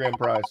away the grand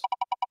prize.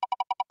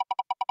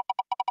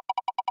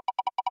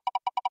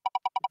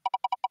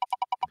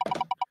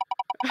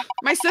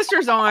 My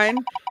sister's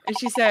on, and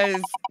she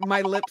says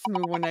my lips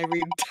move when I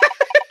read text.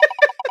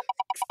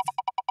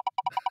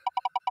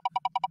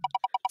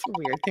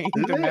 weird thing.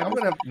 Did to they? know. I'm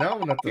gonna have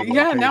to. Like,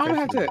 Yeah, pay now I'm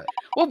gonna attention have to.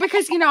 Well,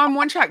 because I'm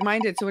one track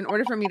minded, so in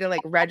order for me to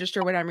like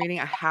register what I'm reading,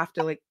 I have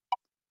to like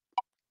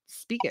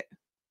speak it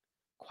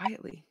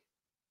quietly.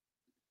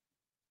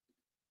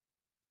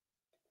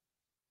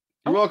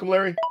 You're welcome,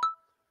 Larry.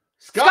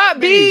 Scott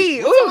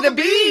B. What's Ooh, up the with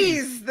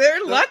bees.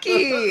 They're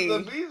lucky. The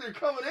bees are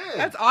coming in.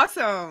 That's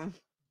awesome.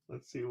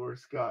 Let's see where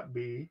Scott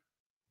B.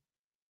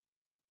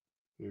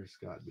 Here's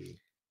Scott B.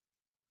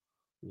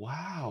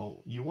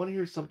 Wow. You want to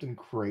hear something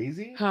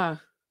crazy? Huh.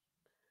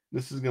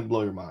 This is going to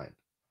blow your mind.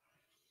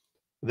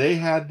 They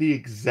had the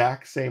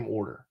exact same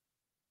order.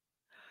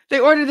 They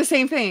ordered the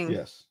same thing.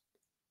 Yes.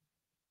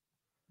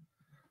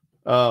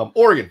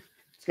 Oregon.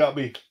 Scott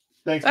B.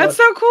 Thanks, That's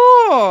bud. so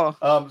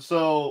cool.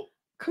 So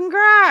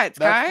congrats,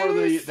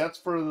 guys. That's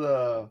for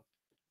the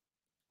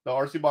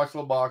RC Box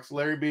Little Box.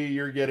 Larry B,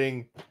 you're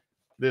getting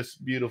this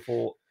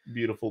beautiful,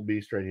 beautiful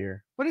beast right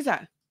here. What is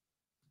that?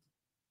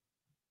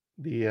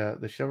 The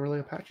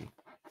Chevrolet Apache.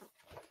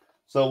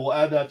 So we'll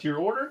add that to your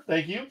order.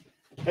 Thank you.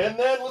 And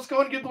then let's go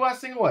ahead and get the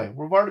last thing away.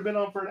 We've already been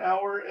on for 1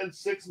 hour and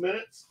 6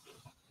 minutes.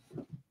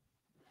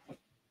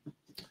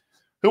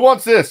 Who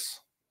wants this?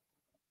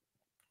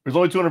 There's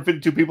only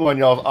 252 people on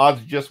y'all.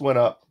 Odds just went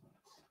up.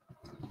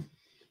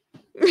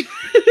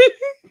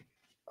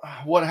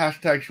 What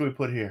hashtag should we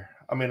put here?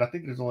 I mean, I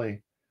think there's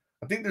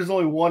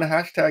only one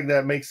hashtag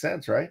that makes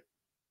sense, right?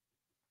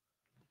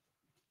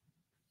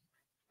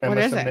 What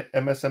is it?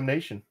 MSM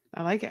Nation.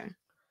 I like it.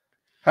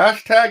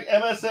 Hashtag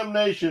MSM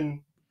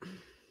Nation.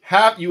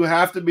 You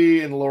have to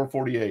be in the lower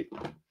 48.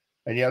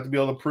 And you have to be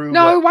able to prove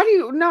No, that... why do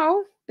you...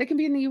 No, they can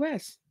be in the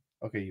U.S.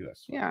 Okay,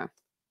 U.S. Yeah.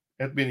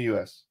 They have to be in the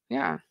U.S.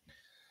 Yeah.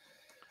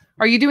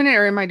 Are you doing it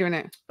or am I doing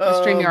it?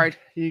 StreamYard.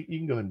 You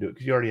can go ahead and do it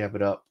because you already have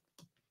it up.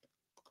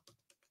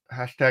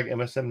 Hashtag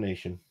MSM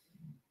Nation.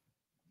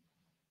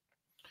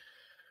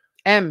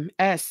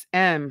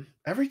 MSM.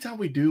 Every time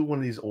we do one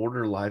of these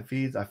order live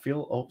feeds, I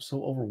feel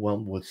so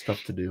overwhelmed with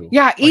stuff to do.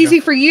 Yeah, like easy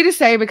for you to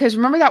say because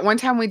remember that one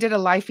time we did a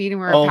live feed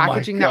and we were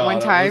packaging that one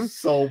time? It was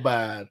so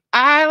bad.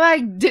 I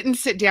like didn't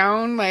sit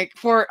down like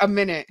for a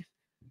minute.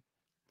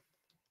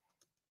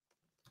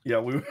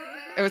 Yeah,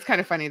 it was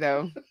kind of funny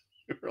though.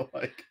 We were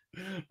like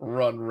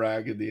run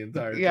ragged the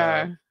entire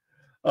time.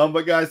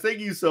 But guys, thank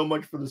you so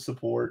much for the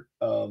support.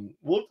 I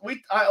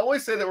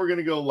always say that we're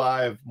gonna go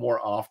live more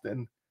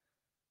often,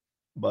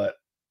 but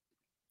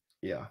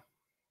yeah,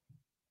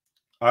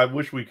 I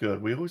wish we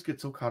could. We always get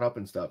so caught up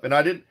in stuff, and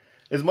I didn't.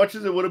 As much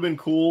as it would have been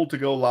cool to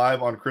go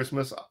live on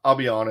Christmas, I'll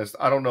be honest,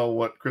 I don't know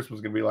what Christmas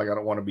is gonna be like. I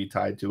don't want to be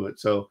tied to it,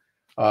 so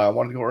I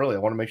wanted to go early. I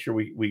want to make sure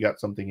we got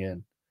something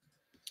in.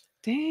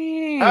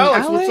 Dang,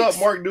 Alex, what's up?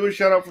 Mark, do a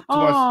shout out to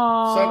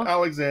my son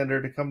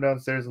Alexander to come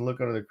downstairs and look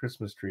under the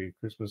Christmas tree.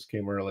 Christmas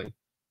came early.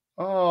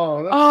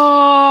 Oh,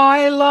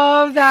 I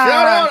love that.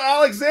 Shout out,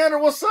 Alexander.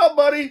 What's up,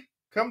 buddy?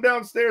 Come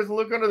downstairs and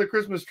look under the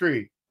Christmas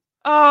tree.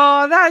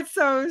 Oh, that's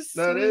so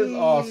sweet. That is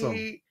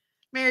awesome.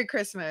 Merry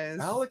Christmas.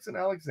 Alex and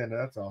Alexander,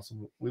 that's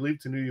awesome. We leave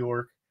to New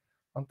York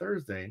on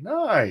Thursday.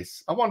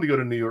 Nice. I wanted to go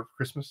to New York for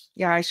Christmas.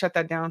 Yeah, I shut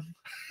that down.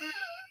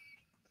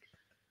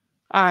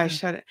 I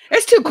shut it.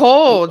 It's too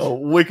cold. Oh,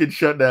 wicked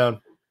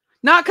shutdown.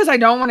 Not because I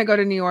don't want to go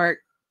to New York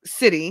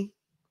City,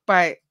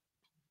 but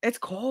it's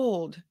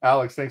cold.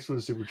 Alex, thanks for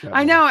the super chat.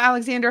 I know,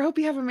 Alexander. Hope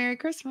you have a Merry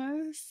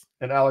Christmas.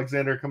 And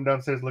Alexander, come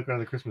downstairs and look under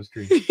the Christmas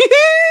tree.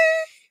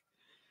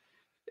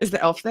 Is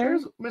the elf there?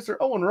 There's Mr.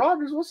 Owen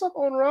Rogers. What's up,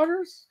 Owen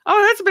Rogers?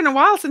 Oh, that's been a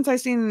while since I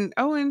seen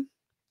Owen.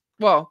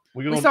 Well,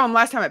 we saw him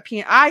last time at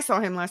PN. I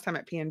saw him last time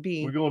at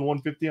PNB. We're going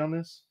 150 on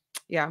this?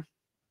 Yeah.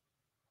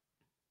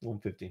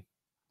 150.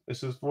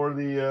 This is for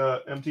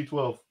the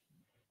MT12.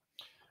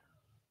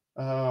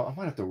 I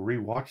might have to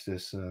rewatch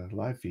this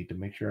live feed to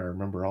make sure I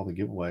remember all the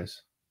giveaways.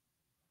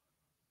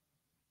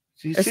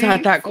 It's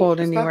not that cold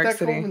in New York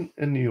City.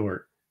 In New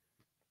York.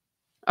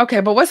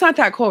 Okay, but what's not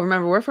that cold?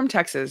 Remember, we're from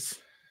Texas,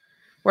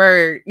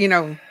 where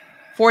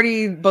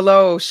 40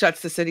 below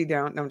shuts the city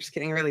down. No, I'm just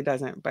kidding. It really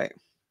doesn't, but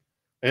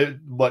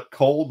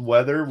cold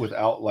weather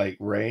without like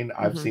rain,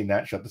 I've seen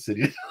that shut the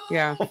city down.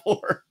 Yeah.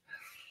 Before.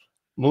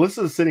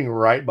 Melissa's sitting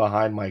right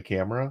behind my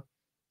camera.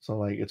 So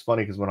like it's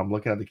funny because when I'm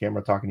looking at the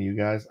camera talking to you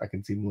guys, I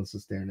can see Melissa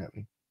staring at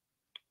me.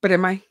 But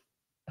am I?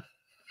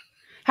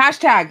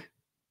 Hashtag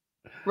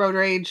road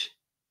rage.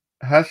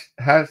 I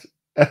like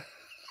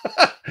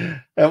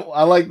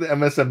the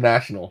MSM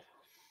National.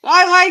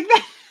 I like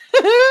that.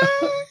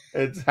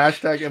 It's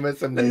hashtag MSM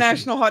Nation. The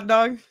national hot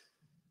dog.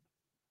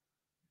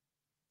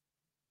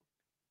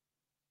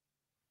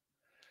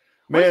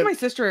 Where's my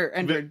sister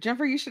entered?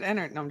 Jennifer, you should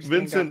enter it. No, I'm just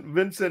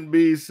Vincent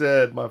B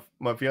said, my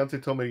fiance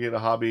told me to get a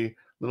hobby.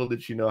 Little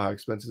did she know how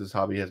expensive this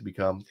hobby has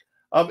become.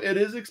 It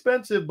is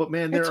expensive, but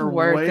man, there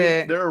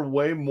are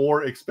way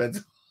more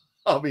expensive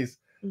hobbies.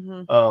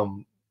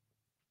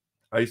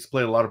 I used to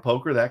play a lot of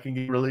poker. That can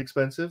get really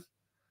expensive.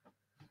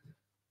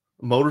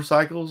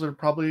 Motorcycles are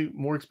probably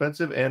more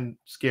expensive and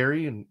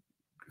scary, and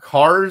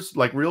cars,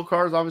 like real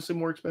cars, obviously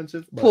more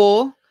expensive.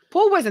 Pool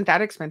wasn't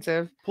that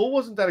expensive. Pool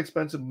wasn't that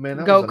expensive, man.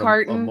 That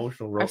go-karting.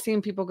 emotional road. I've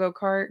seen people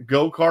go-kart.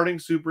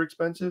 Go-karting, super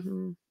expensive.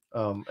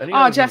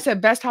 Oh, Jeff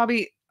said best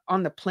hobby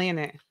on the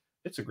planet.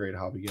 It's a great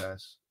hobby,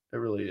 guys. It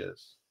really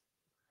is.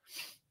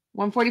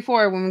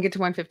 144 when we get to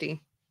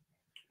 150.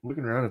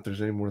 Looking around if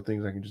there's any more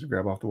things I can just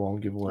grab off the wall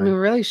and give away. We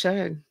really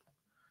should.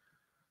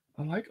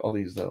 I like all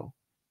these though.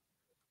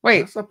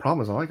 Wait. That's the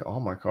problem is I like all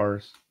my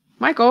cars.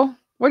 Michael,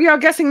 what are y'all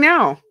guessing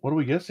now? What are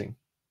we guessing?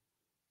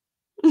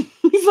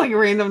 He's like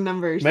random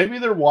numbers. Maybe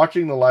they're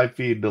watching the live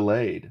feed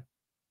delayed.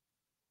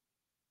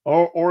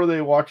 Or are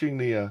they watching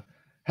the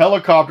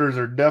helicopters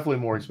are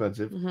definitely more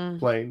expensive.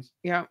 Planes.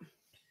 Yeah.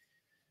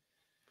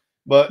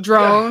 But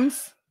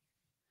drones.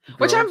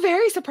 Which I'm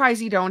very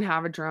surprised you don't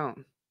have a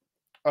drone.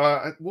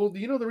 Well,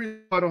 you know, the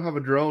reason I don't have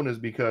a drone is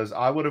because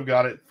I would have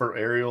got it for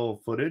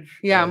aerial footage.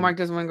 Yeah, Mark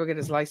doesn't want to go get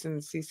his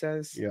license, he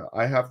says. Yeah,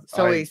 I have.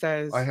 So he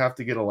says. I have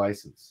to get a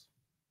license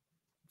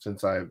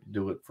since I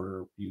do it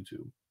for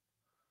YouTube.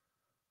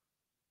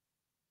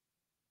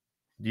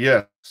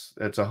 Yes,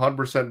 it's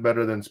 100%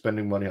 better than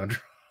spending money on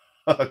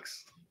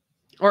drugs.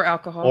 Or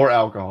alcohol. Or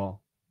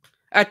alcohol.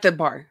 At the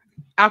bar.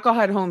 Alcohol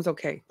at home's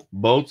okay.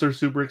 Boats are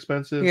super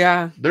expensive.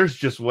 Yeah. There's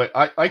just way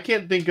I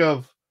can't think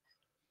of.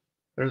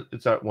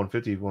 It's at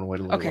 150 if you want to wait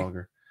a little bit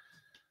longer.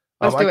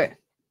 Let's do it.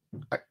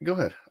 Go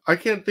ahead. I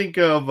can't think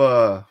of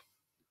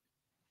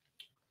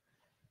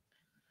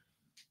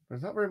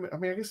there's not very many, I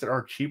mean, I guess there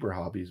are cheaper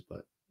hobbies,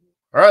 but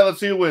all right, let's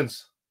see who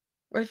wins.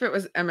 What if it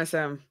was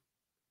MSM?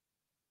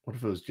 What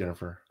if it was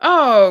Jennifer?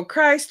 Oh,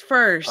 Christ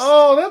first.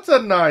 Oh, that's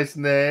a nice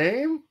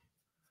name.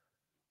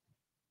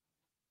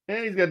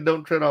 And he's got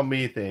 "Don't Tread on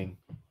Me" thing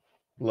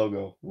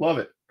logo. Love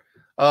it.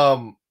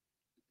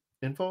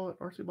 Info at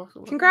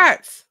RCBox.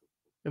 Congrats.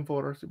 Info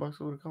at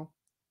RCBox.com.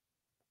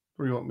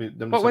 Or you want me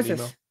them to what was send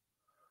email? This?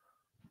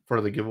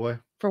 For the giveaway?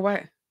 For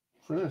what?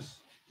 For this.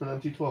 For the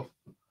T12.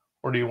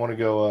 Or do you want to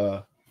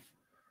go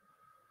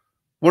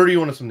where do you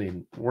want to send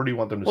email? Where do you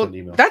want them to send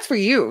email? That's for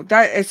you.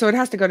 So it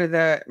has to go to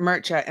the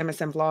merch at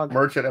MSM Vlog.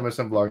 Merch at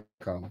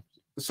MSMVlog.com.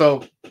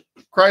 So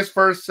Christ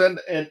first, send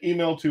an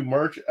email to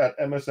merch at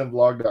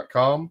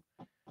MSMVlog.com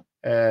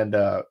and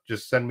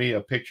just send me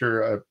a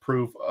picture, a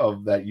proof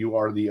of that you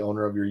are the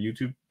owner of your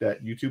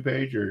YouTube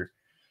page or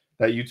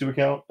that YouTube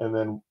account, and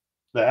then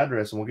the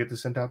address, and we'll get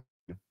this sent out.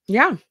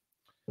 Yeah.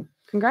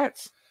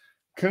 Congrats.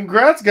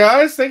 Congrats,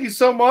 guys. Thank you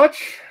so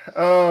much.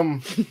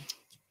 I'm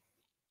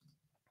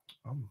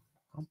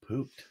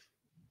pooped.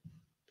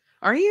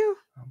 Are you?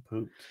 I'm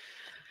pooped.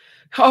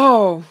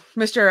 Oh,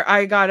 Mr.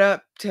 I got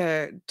up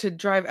to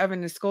drive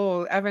Evan to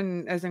school.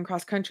 Evan is in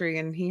cross country,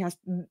 and he has,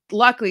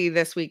 luckily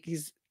this week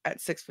he's at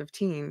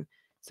 6:15.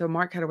 So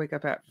Mark had to wake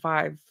up at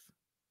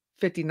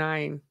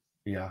 5:59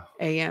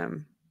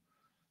 a.m.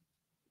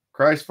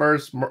 Christ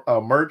first,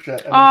 merch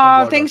at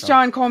Oh, thanks,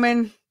 John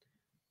Coleman.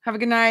 Have a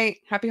good night.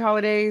 Happy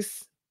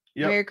holidays.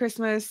 Merry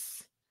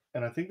Christmas.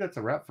 And I think that's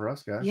a wrap for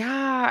us, guys.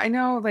 Yeah, I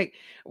know. Like,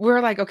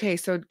 we're like, okay,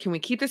 so can we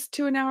keep this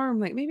to an hour?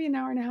 I'm like, maybe an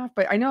hour and a half.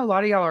 But I know a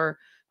lot of y'all are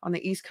on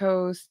the East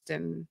Coast,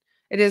 and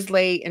it is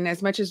late. And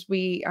as much as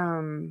we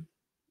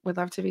would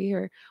love to be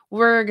here,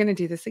 we're gonna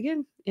do this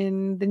again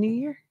in the new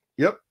year.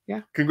 Yep.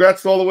 Yeah.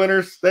 Congrats to all the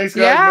winners. Thanks,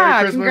 guys. Yeah,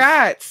 Merry Christmas.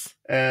 Congrats.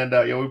 And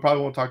we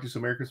probably won't talk to you, so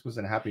Merry Christmas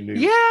and Happy New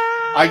Year.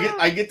 Yeah.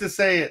 I get to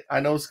say it. I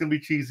know it's gonna be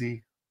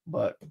cheesy,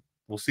 but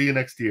we'll see you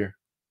next year.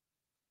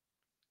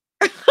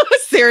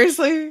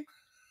 Seriously.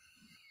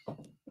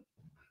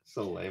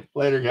 So lame.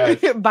 Later,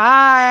 guys.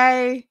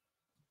 Bye.